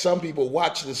sad that some people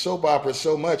watch the soap operas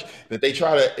so much that they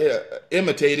try to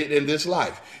imitate it in this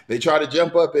life. They try to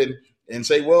jump up and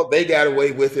say, well, they got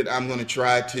away with it, I'm going to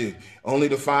try too, only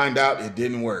to find out it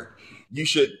didn't work. You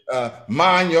should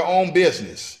mind your own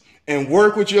business and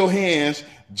work with your hands,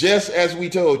 just as we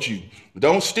told you.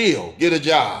 Don't steal. Get a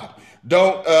job.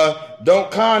 Don't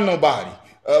con nobody.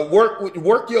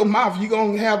 Work your mouth. You're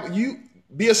gonna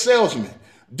be a salesman.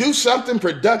 Do something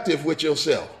productive with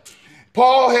yourself.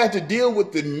 Paul had to deal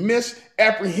with the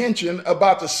misapprehension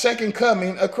about the second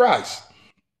coming of Christ.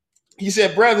 He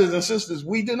said, brothers and sisters,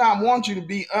 we do not want you to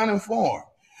be uninformed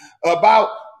about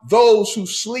those who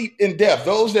sleep in death,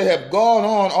 those that have gone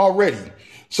on already,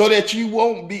 so that you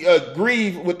won't be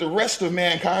grieved with the rest of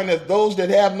mankind as those that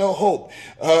have no hope.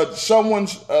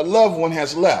 Someone's loved one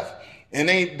has left and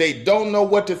they don't know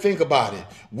what to think about it.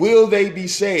 Will they be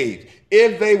saved?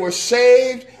 If they were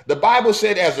saved, the Bible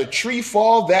said as a tree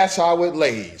fall, that's how it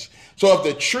lays. So if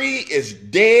the tree is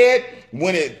dead,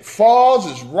 when it falls,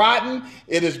 it's rotten,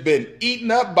 it has been eaten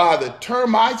up by the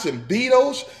termites and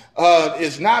beetles,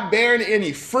 it's not bearing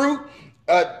any fruit,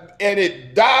 and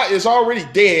it died, is already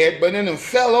dead, but then it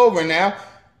fell over now.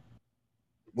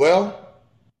 Well,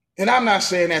 and I'm not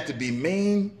saying that to be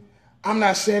mean. I'm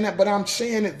not saying that, but I'm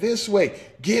saying it this way.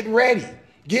 Get ready.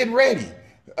 Get ready.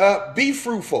 Be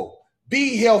fruitful.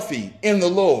 Be healthy in the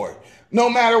Lord. No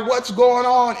matter what's going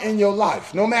on in your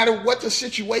life, no matter what the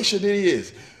situation it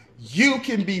is, you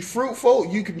can be fruitful.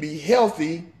 You can be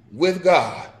healthy with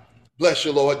God. Bless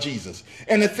you, Lord Jesus.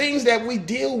 And the things that we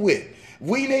deal with,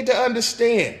 we need to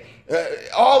understand.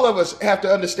 All of us have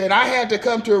to understand. I had to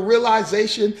come to a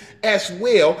realization as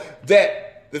well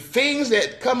that the things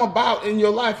that come about in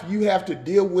your life, you have to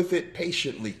deal with it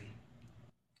patiently.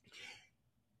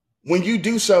 When you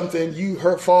do something, you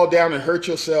fall down and hurt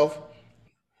yourself.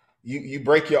 You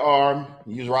break your arm.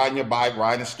 You was riding your bike,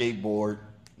 riding a skateboard.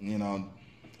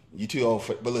 You too old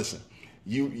for. But listen,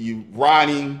 you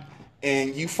riding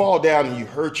and you fall down and you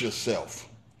hurt yourself.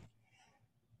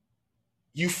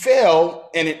 You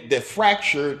fell and the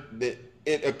fracture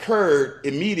it occurred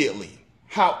immediately.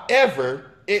 However,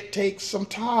 it takes some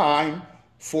time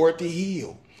for it to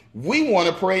heal. We want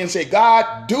to pray and say,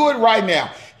 God, do it right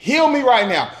now. Heal me right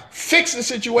now. Fix the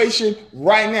situation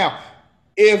right now.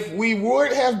 If we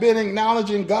would have been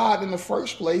acknowledging God in the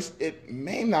first place, it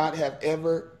may not have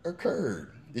ever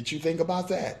occurred. Did you think about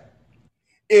that?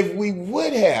 If we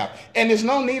would have, and there's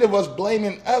no need of us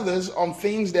blaming others on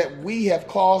things that we have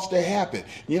caused to happen.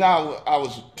 I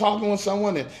was talking with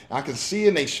someone and I could see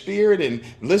in their spirit and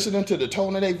listening to the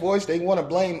tone of their voice, they want to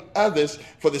blame others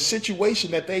for the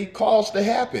situation that they caused to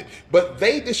happen, but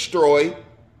they destroyed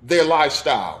their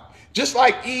lifestyle. Just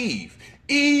like Eve.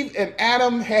 Eve and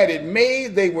Adam had it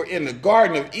made. They were in the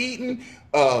Garden of Eden.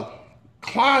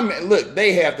 Climate, look,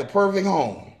 they have the perfect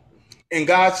home. And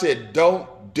God said,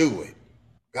 don't do it.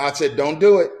 God said, don't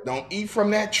do it. Don't eat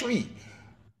from that tree.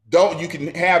 You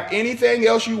can have anything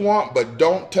else you want, but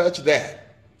don't touch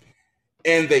that.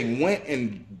 And they went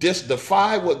and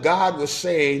defied what God was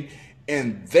saying,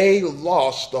 and they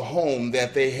lost the home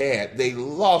that they had. They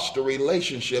lost the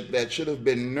relationship that should have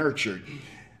been nurtured.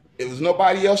 It was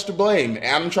nobody else to blame.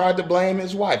 Adam tried to blame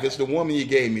his wife. It's the woman you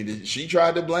gave me. She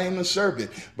tried to blame the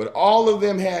serpent. But all of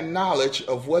them had knowledge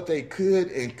of what they could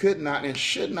and could not and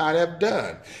should not have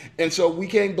done. And so we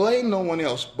can't blame no one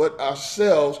else but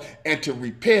ourselves, and to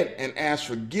repent and ask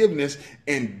forgiveness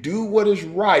and do what is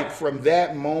right from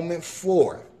that moment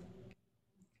forth.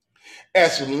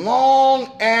 As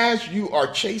long as you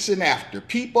are chasing after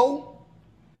people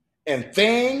and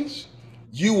things,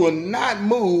 you will not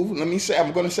move.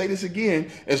 I'm going to say this again.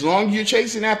 As long as you're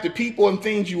chasing after people and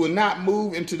things, you will not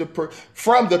move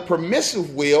from the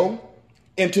permissive will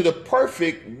into the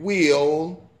perfect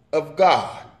will of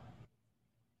God.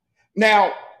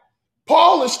 Now,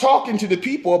 Paul is talking to the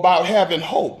people about having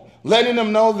hope, letting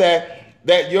them know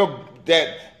that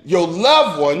your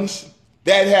loved ones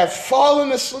that have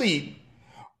fallen asleep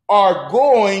are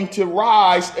going to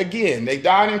rise again. They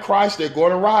died in Christ, they're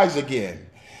going to rise again.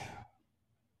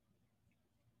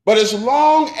 But as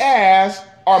long as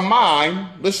our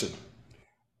mind, listen,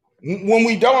 when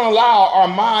we don't allow our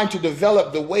mind to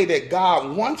develop the way that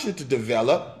God wants it to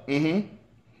develop,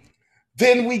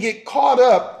 then we get caught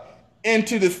up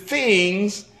into the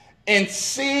things and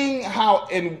seeing how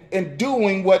and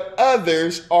doing what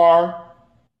others are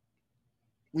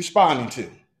responding to.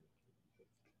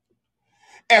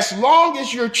 As long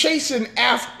as you're chasing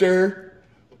after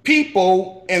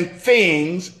people and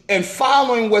things and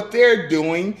following what they're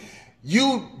doing,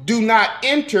 you do not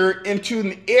enter into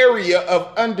an area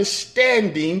of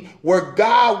understanding where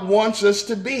God wants us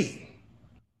to be.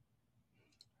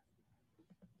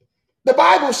 The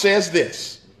Bible says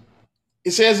this.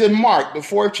 It says in Mark, the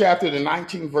 4th chapter, the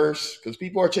 19th verse, because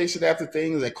people are chasing after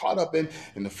things, they're caught up in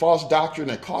the false doctrine,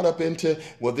 they're caught up into,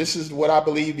 well, this is what I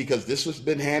believe because this has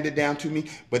been handed down to me,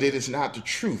 but it is not the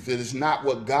truth. It is not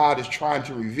what God is trying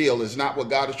to reveal. It's not what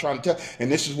God is trying to tell.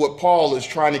 And this is what Paul is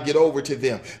trying to get over to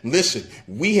them. Listen,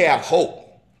 we have hope.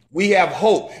 We have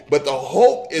hope, but the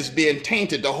hope is being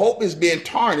tainted. The hope is being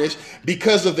tarnished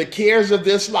because of the cares of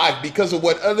this life, because of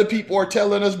what other people are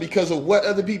telling us, because of what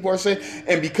other people are saying,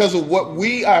 and because of what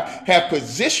we have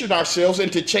positioned ourselves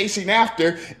into chasing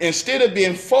after instead of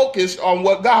being focused on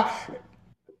what God.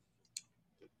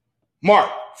 Mark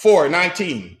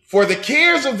 4:19. For the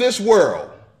cares of this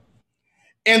world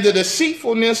and the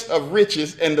deceitfulness of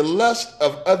riches and the lust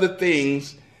of other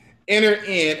things enter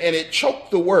in, and it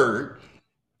choked the word,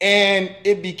 and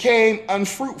it became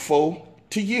unfruitful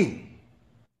to you.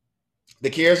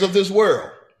 The cares of this world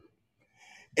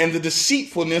and the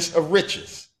deceitfulness of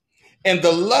riches and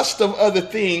the lust of other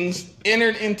things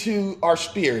entered into our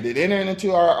spirit. It entered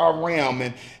into our realm,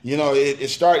 and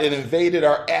it invaded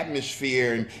our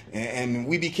atmosphere, and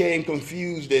we became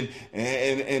confused,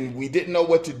 and we didn't know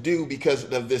what to do because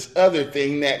of this other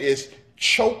thing that is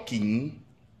choking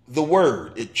the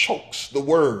word. It chokes the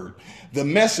word. The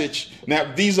message.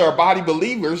 Now, these are body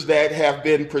believers that have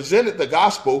been presented the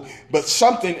gospel, but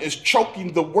something is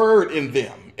choking the word in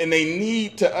them, and they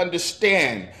need to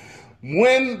understand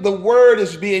when the word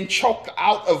is being choked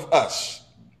out of us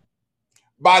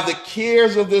by the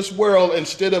cares of this world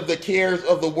instead of the cares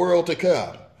of the world to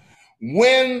come.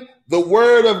 When the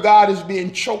word of God is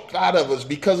being choked out of us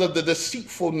because of the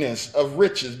deceitfulness of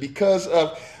riches, because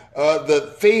of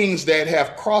the things that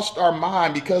have crossed our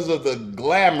mind, because of the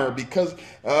glamour, because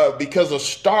of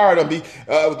stardom,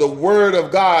 the word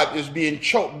of God is being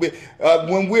choked.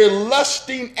 When we're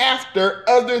lusting after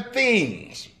other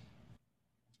things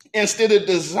instead of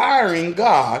desiring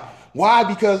God. Why?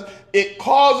 Because it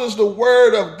causes the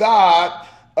word of God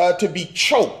to be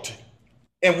choked,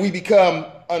 and we become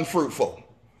unfruitful.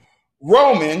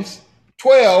 Romans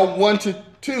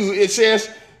 12:1-2, it says,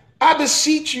 I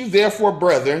beseech you, therefore,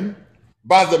 brethren,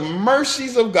 by the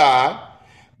mercies of God,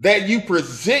 that you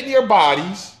present your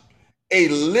bodies a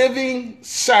living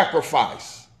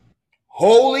sacrifice,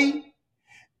 holy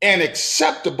and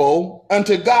acceptable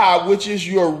unto God, which is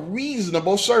your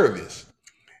reasonable service.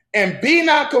 And be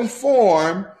not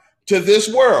conformed to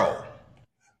this world,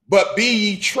 but be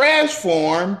ye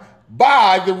transformed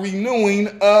by the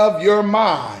renewing of your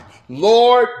mind.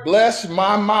 Lord, bless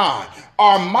my mind.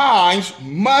 Our minds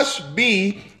must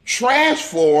be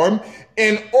transformed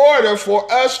in order for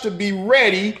us to be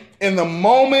ready in the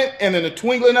moment and in the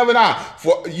twinkling of an eye.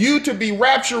 For you to be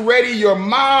rapture ready, your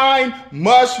mind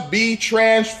must be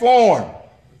transformed.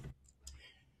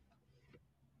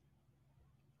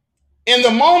 In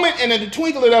the moment and in the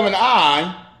twinkling of an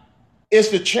eye is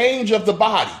the change of the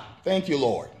body. Thank you,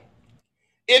 Lord.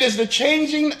 It is the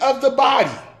changing of the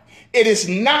body. It is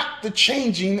not the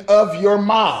changing of your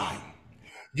mind.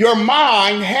 Your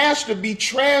mind has to be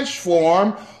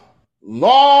transformed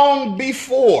long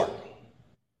before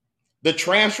the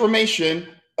transformation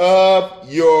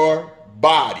of your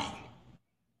body.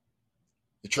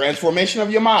 The transformation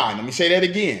of your mind. Let me say that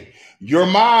again. Your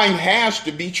mind has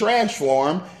to be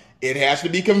transformed. It has to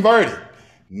be converted.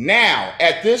 Now,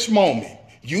 at this moment,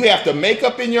 you have to make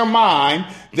up in your mind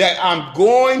that I'm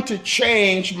going to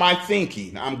change my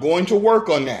thinking. I'm going to work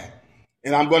on that.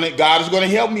 And God is going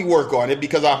to help me work on it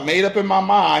because I've made up in my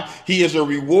mind, he is a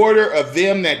rewarder of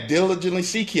them that diligently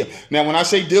seek him. Now, when I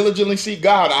say diligently seek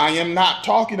God, I am not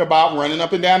talking about running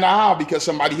up and down the aisle because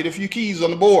somebody hit a few keys on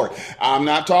the board. I'm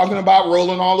not talking about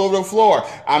rolling all over the floor.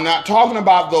 I'm not talking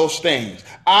about those things.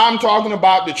 I'm talking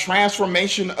about the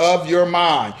transformation of your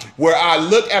mind, where I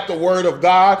look at the word of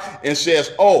God and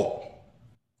says, oh,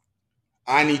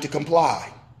 I need to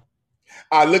comply.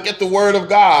 I look at the word of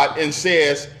God and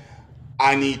says,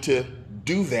 I need to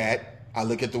do that. I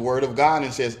look at the word of God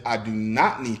and says, I do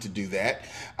not need to do that.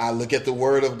 I look at the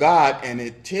word of God and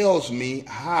it tells me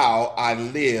how I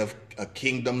live a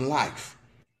kingdom life.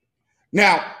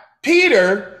 Now,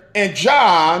 Peter and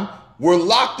John were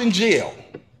locked in jail,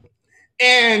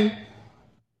 and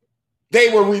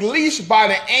they were released by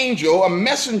the angel. A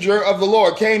messenger of the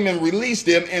Lord came and released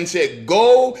them and said,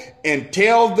 go and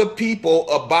tell the people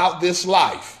about this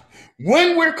life.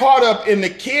 When we're caught up in the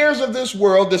cares of this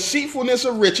world, deceitfulness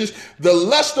of riches, the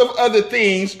lust of other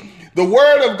things, the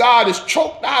word of God is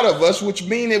choked out of us, which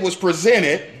means it was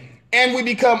presented, and we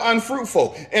become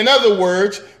unfruitful. In other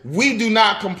words, we do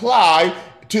not comply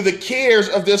to the cares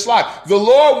of this life. The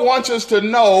Lord wants us to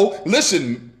know,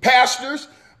 listen, pastors,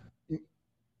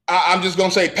 I'm just going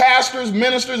to say pastors,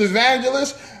 ministers,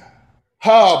 evangelists,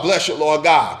 oh, bless you, Lord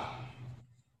God,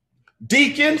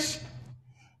 deacons,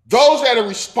 those that are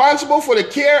responsible for the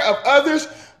care of others.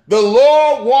 The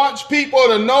Lord wants people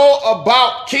to know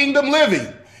about kingdom living.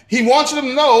 He wants them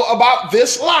to know about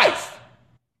this life.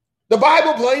 The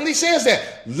Bible plainly says that.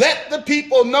 Let the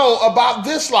people know about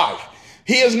this life.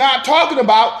 He is not talking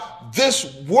about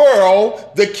this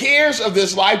world, the cares of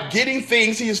this life, getting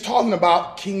things. He is talking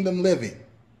about kingdom living.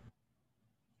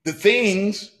 The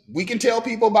things, we can tell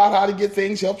people about how to get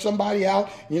things, help somebody out,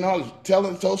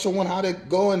 tell someone how to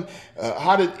go and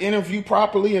how to interview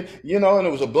properly. And, and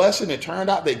it was a blessing. It turned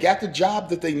out they got the job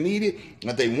that they needed,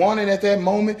 that they wanted at that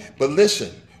moment. But listen,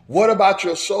 what about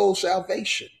your soul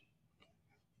salvation?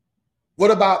 What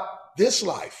about this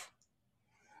life?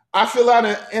 I fill out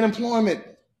an employment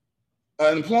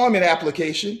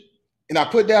application, and I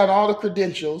put down all the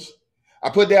credentials. I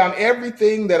put down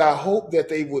everything that I hope that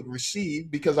they would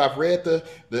receive because I've read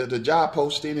the job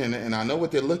posting and I know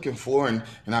what they're looking for, and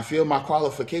I feel my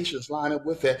qualifications line up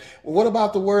with that. Well, what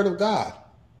about the word of God?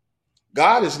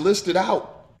 God is listed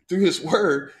out through his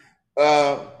word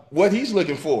what he's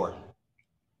looking for.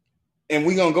 And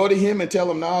we're going to go to him and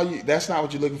tell him, no, that's not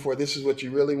what you're looking for. This is what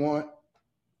you really want.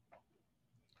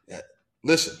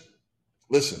 Listen.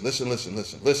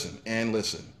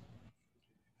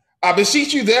 I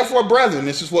beseech you, therefore, brethren,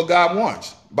 this is what God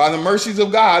wants, by the mercies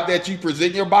of God, that you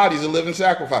present your bodies a living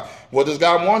sacrifice. What does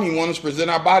God want? He wants us to present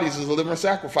our bodies as a living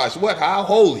sacrifice. What? How?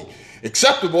 Holy,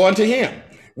 acceptable unto him,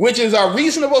 which is our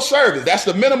reasonable service. That's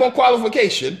the minimum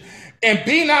qualification. And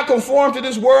be not conformed to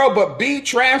this world, but be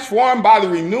transformed by the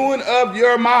renewing of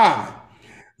your mind,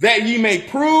 that ye may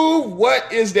prove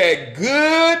what is that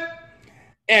good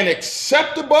and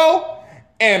acceptable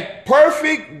and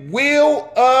perfect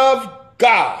will of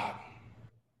God,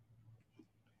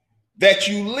 that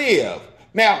you live.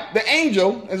 Now, the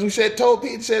angel, as we said, told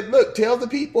Peter, said, look, tell the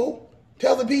people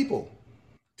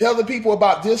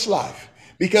about this life,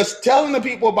 because telling the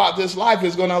people about this life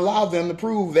is going to allow them to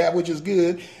prove that which is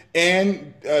good.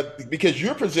 And because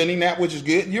you're presenting that which is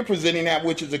good, you're presenting that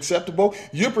which is acceptable,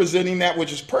 you're presenting that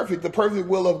which is perfect, the perfect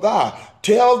will of God.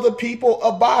 Tell the people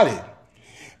about it.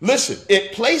 Listen,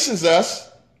 it places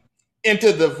us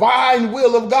into the divine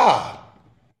will of God.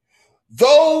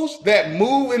 Those that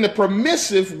move in the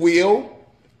permissive will,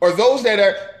 or those that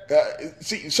are,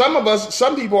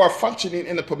 some people are functioning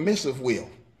in the permissive will.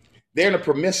 They're in a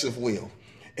permissive will,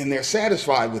 and they're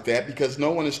satisfied with that because no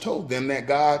one has told them that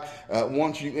God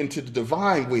wants you into the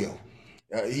divine will.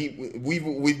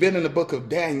 We've been in the book of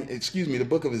the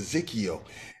book of Ezekiel,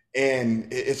 and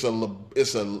it's a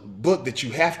book that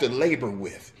you have to labor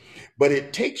with, but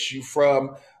it takes you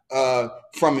from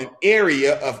an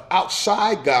area of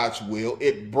outside God's will.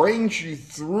 It brings you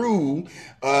through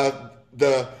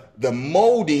the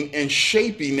molding and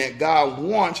shaping that God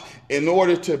wants in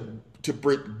order to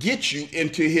get you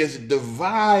into his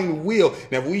divine will.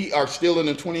 Now, we are still in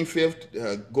the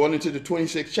 25th, going into the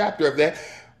 26th chapter of that,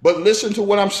 but listen to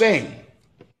what I'm saying.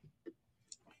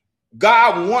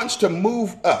 God wants to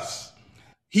move us.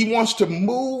 He wants to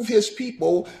move his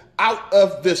people out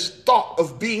of this thought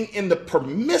of being in the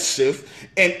permissive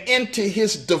and into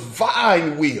his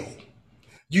divine will.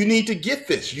 You need to get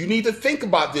this. You need to think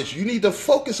about this. You need to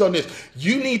focus on this.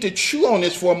 You need to chew on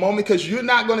this for a moment, because you're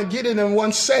not going to get it in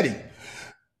one setting.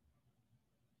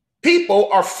 People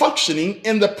are functioning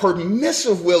in the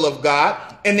permissive will of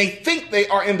God and they think they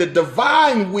are in the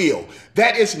divine will.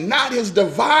 That is not his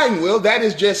divine will. That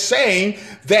is just saying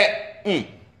that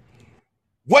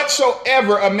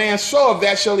whatsoever a man soweth,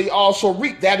 that shall he also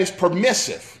reap. That is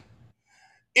permissive.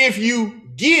 If you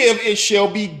give, it shall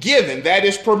be given. That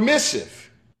is permissive.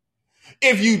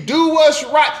 If you do what's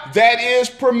right, that is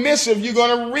permissive. You're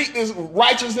going to reap this.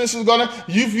 Righteousness is going to,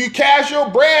 if you cast your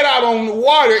bread out on the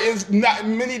water, it's not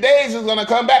many days it's going to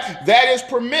come back. That is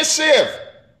permissive.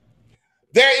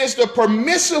 There is the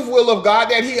permissive will of God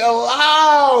that he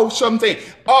allows something.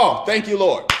 Oh, thank you,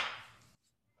 Lord.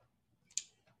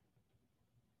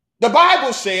 The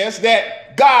Bible says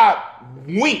that God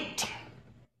winked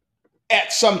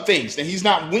at some things. And he's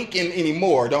not winking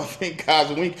anymore. Don't think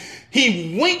God's winking.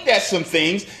 He winked at some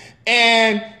things,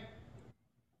 and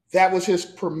that was his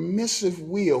permissive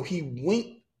will. He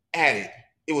winked at it.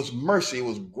 It was mercy. It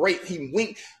was great. He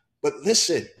winked. But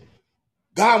listen,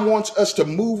 God wants us to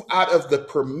move out of the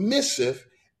permissive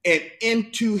and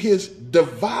into his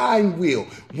divine will.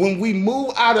 When we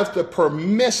move out of the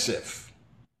permissive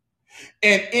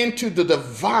and into the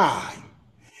divine,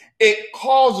 it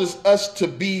causes us to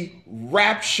be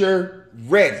rapture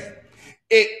ready.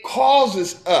 It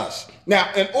causes us.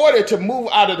 Now, in order to move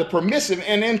out of the permissive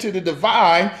and into the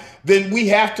divine, then we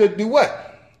have to do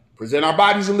what? Present our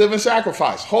bodies a living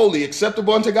sacrifice, holy,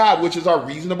 acceptable unto God, which is our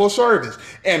reasonable service.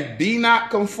 And be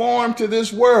not conformed to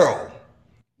this world.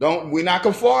 We're not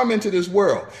conforming to this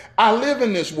world. I live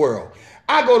in this world.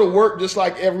 I go to work just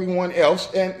like everyone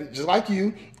else, and just like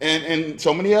you, and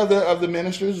so many other of the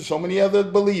ministers, and so many other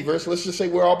believers. Let's just say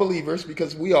we're all believers,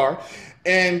 because we are,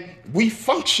 and we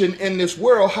function in this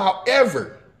world.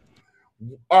 However,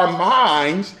 our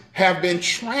minds have been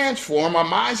transformed, our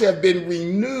minds have been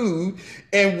renewed,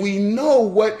 and we know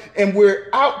what, and we're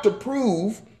out to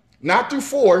prove, not through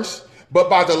force, but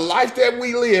by the life that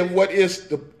we live, what is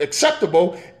the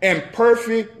acceptable and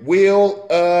perfect will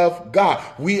of God.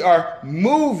 We are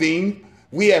moving,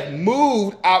 we have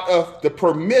moved out of the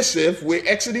permissive, we're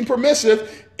exiting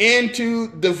permissive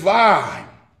into divine.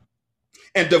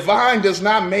 And divine does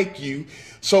not make you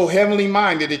so heavenly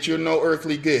minded that you're no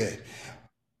earthly good.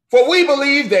 For we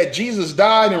believe that Jesus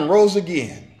died and rose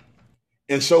again.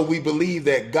 And so we believe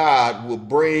that God will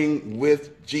bring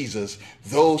with Jesus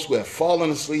those who have fallen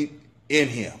asleep in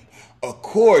him,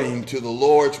 according to the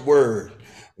Lord's word.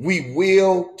 We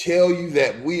will tell you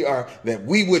that we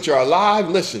which are alive,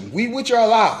 listen, we which are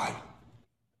alive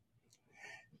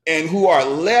and who are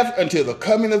left until the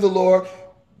coming of the Lord,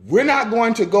 we're not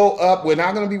going to go up. We're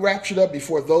not going to be raptured up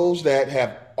before those that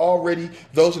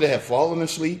have fallen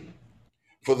asleep.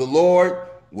 For the Lord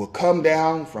will come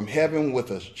down from heaven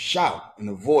with a shout and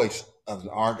the voice of an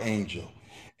archangel,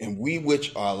 and we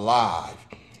which are alive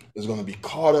is going to be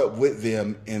caught up with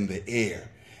them in the air.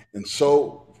 And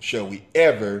so shall we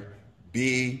ever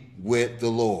be with the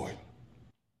Lord.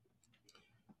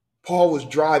 Paul was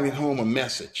driving home a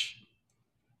message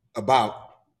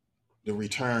about the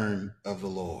return of the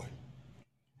Lord.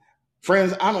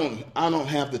 Friends, I don't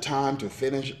have the time to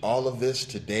finish all of this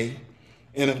today.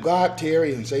 And if God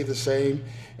tarry and say the same,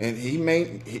 and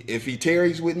if he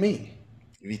tarries with me,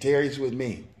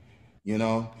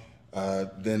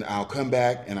 then I'll come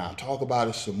back and I'll talk about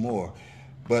it some more.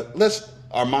 But let's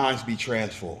our minds be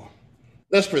transformed.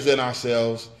 Let's present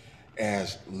ourselves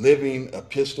as living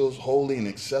epistles, holy and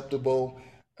acceptable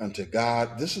unto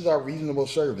God. This is our reasonable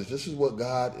service. This is what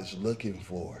God is looking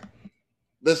for.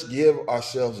 Let's give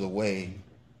ourselves away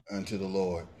unto the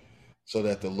Lord so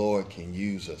that the Lord can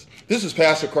use us. This is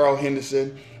Pastor Carl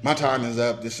Henderson. My time is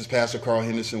up. This is Pastor Carl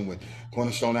Henderson with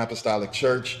Cornerstone Apostolic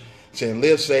Church, saying,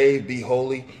 live saved, be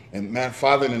holy. And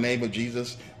Father, in the name of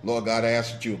Jesus, Lord God, I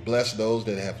ask that you bless those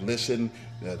that have listened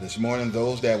this morning,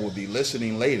 those that will be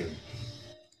listening later,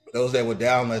 those that will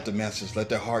download the message, let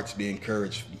their hearts be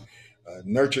encouraged,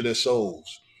 nurture their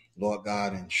souls, Lord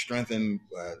God, and strengthen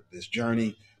this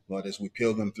journey, Lord, as we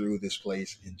pilgrim through this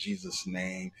place, in Jesus'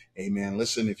 name, amen.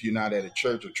 Listen, if you're not at a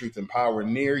church of Truth and Power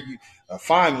near you,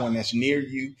 find one that's near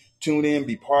you, tune in,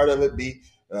 be part of it, be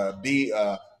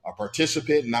a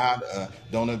participant, not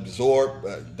don't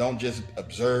absorb, don't just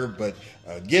observe, but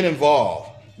get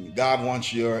involved. God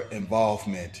wants your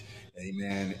involvement.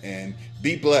 Amen. And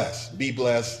be blessed. Be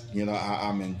blessed.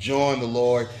 I'm enjoying the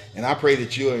Lord, and I pray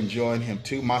that you're enjoying him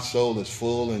too. My soul is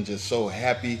full and just so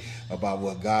happy about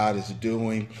what God is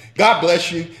doing. God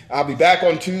bless you. I'll be back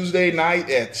on Tuesday night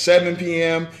at 7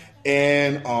 p.m.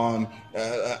 And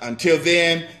until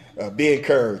then, be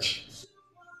encouraged.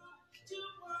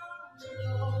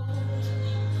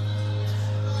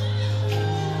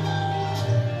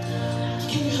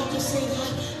 Can you help us say that?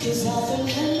 'Cause at the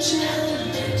mention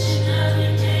of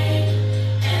your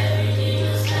name,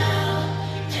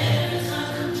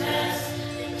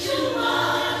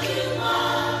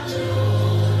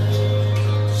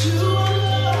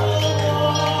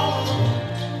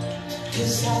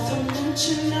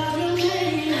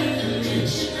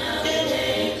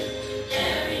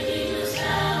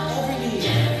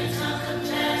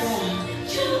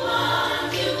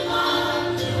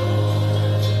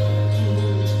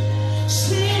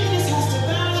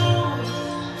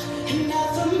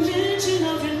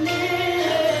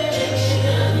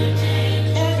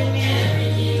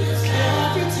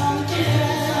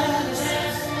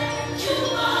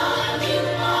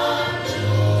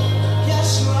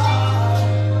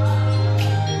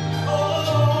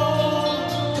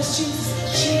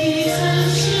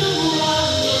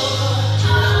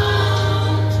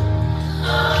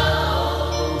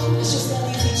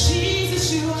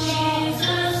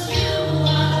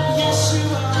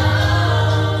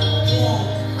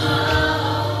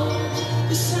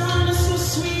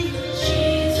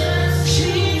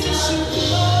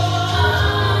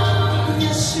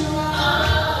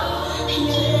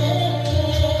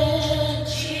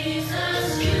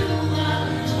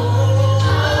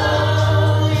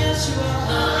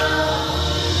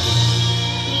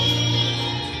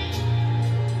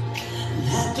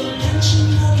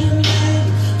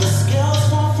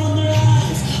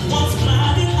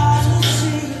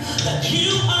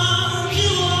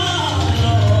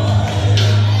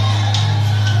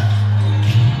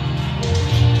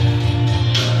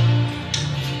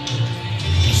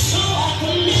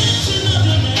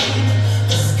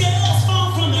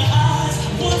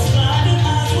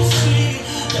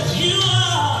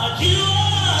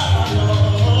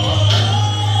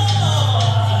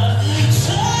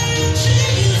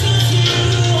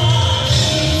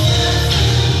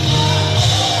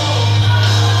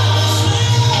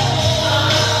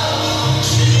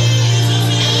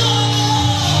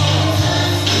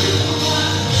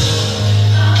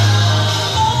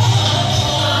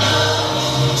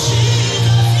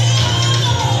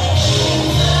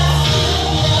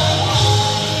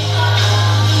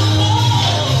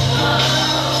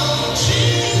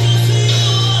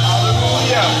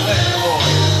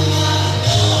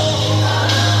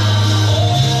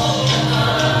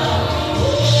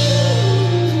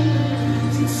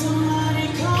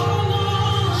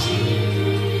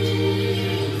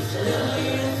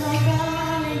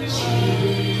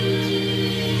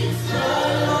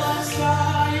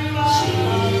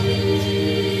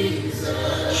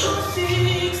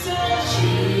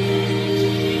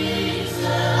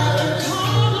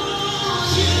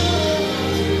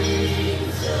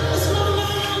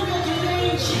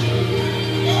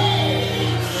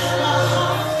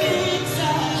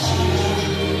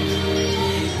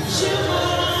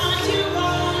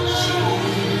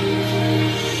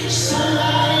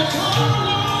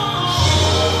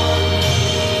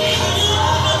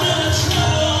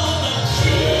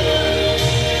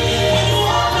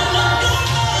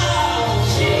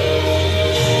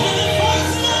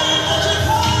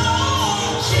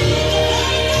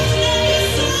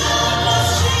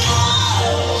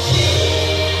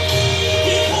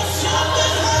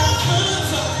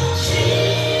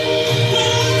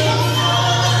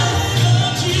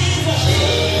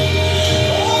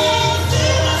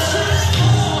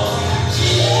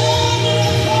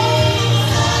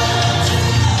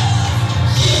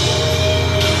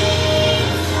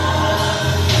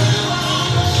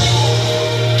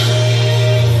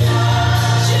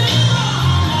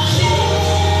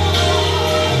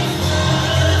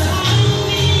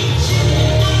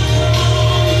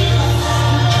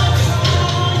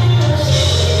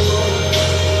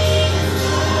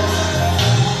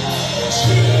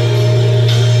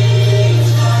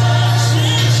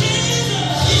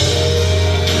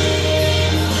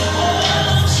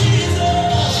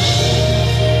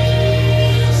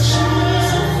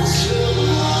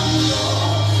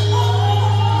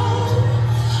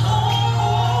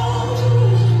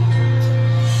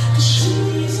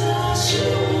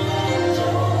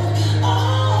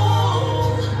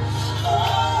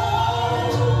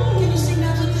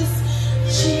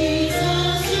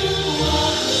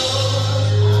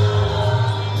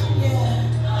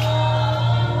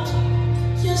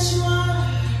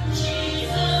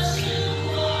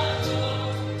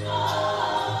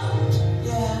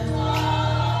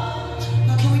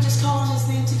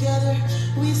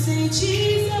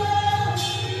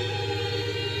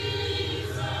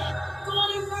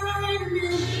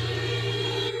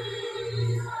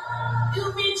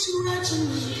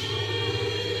 Supernaturally,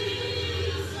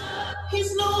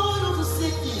 He's Lord over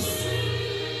sickness.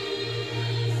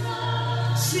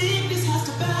 Sickness has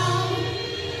to bow.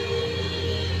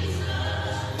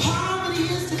 Poverty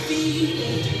is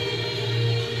defeated.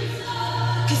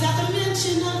 'Cause at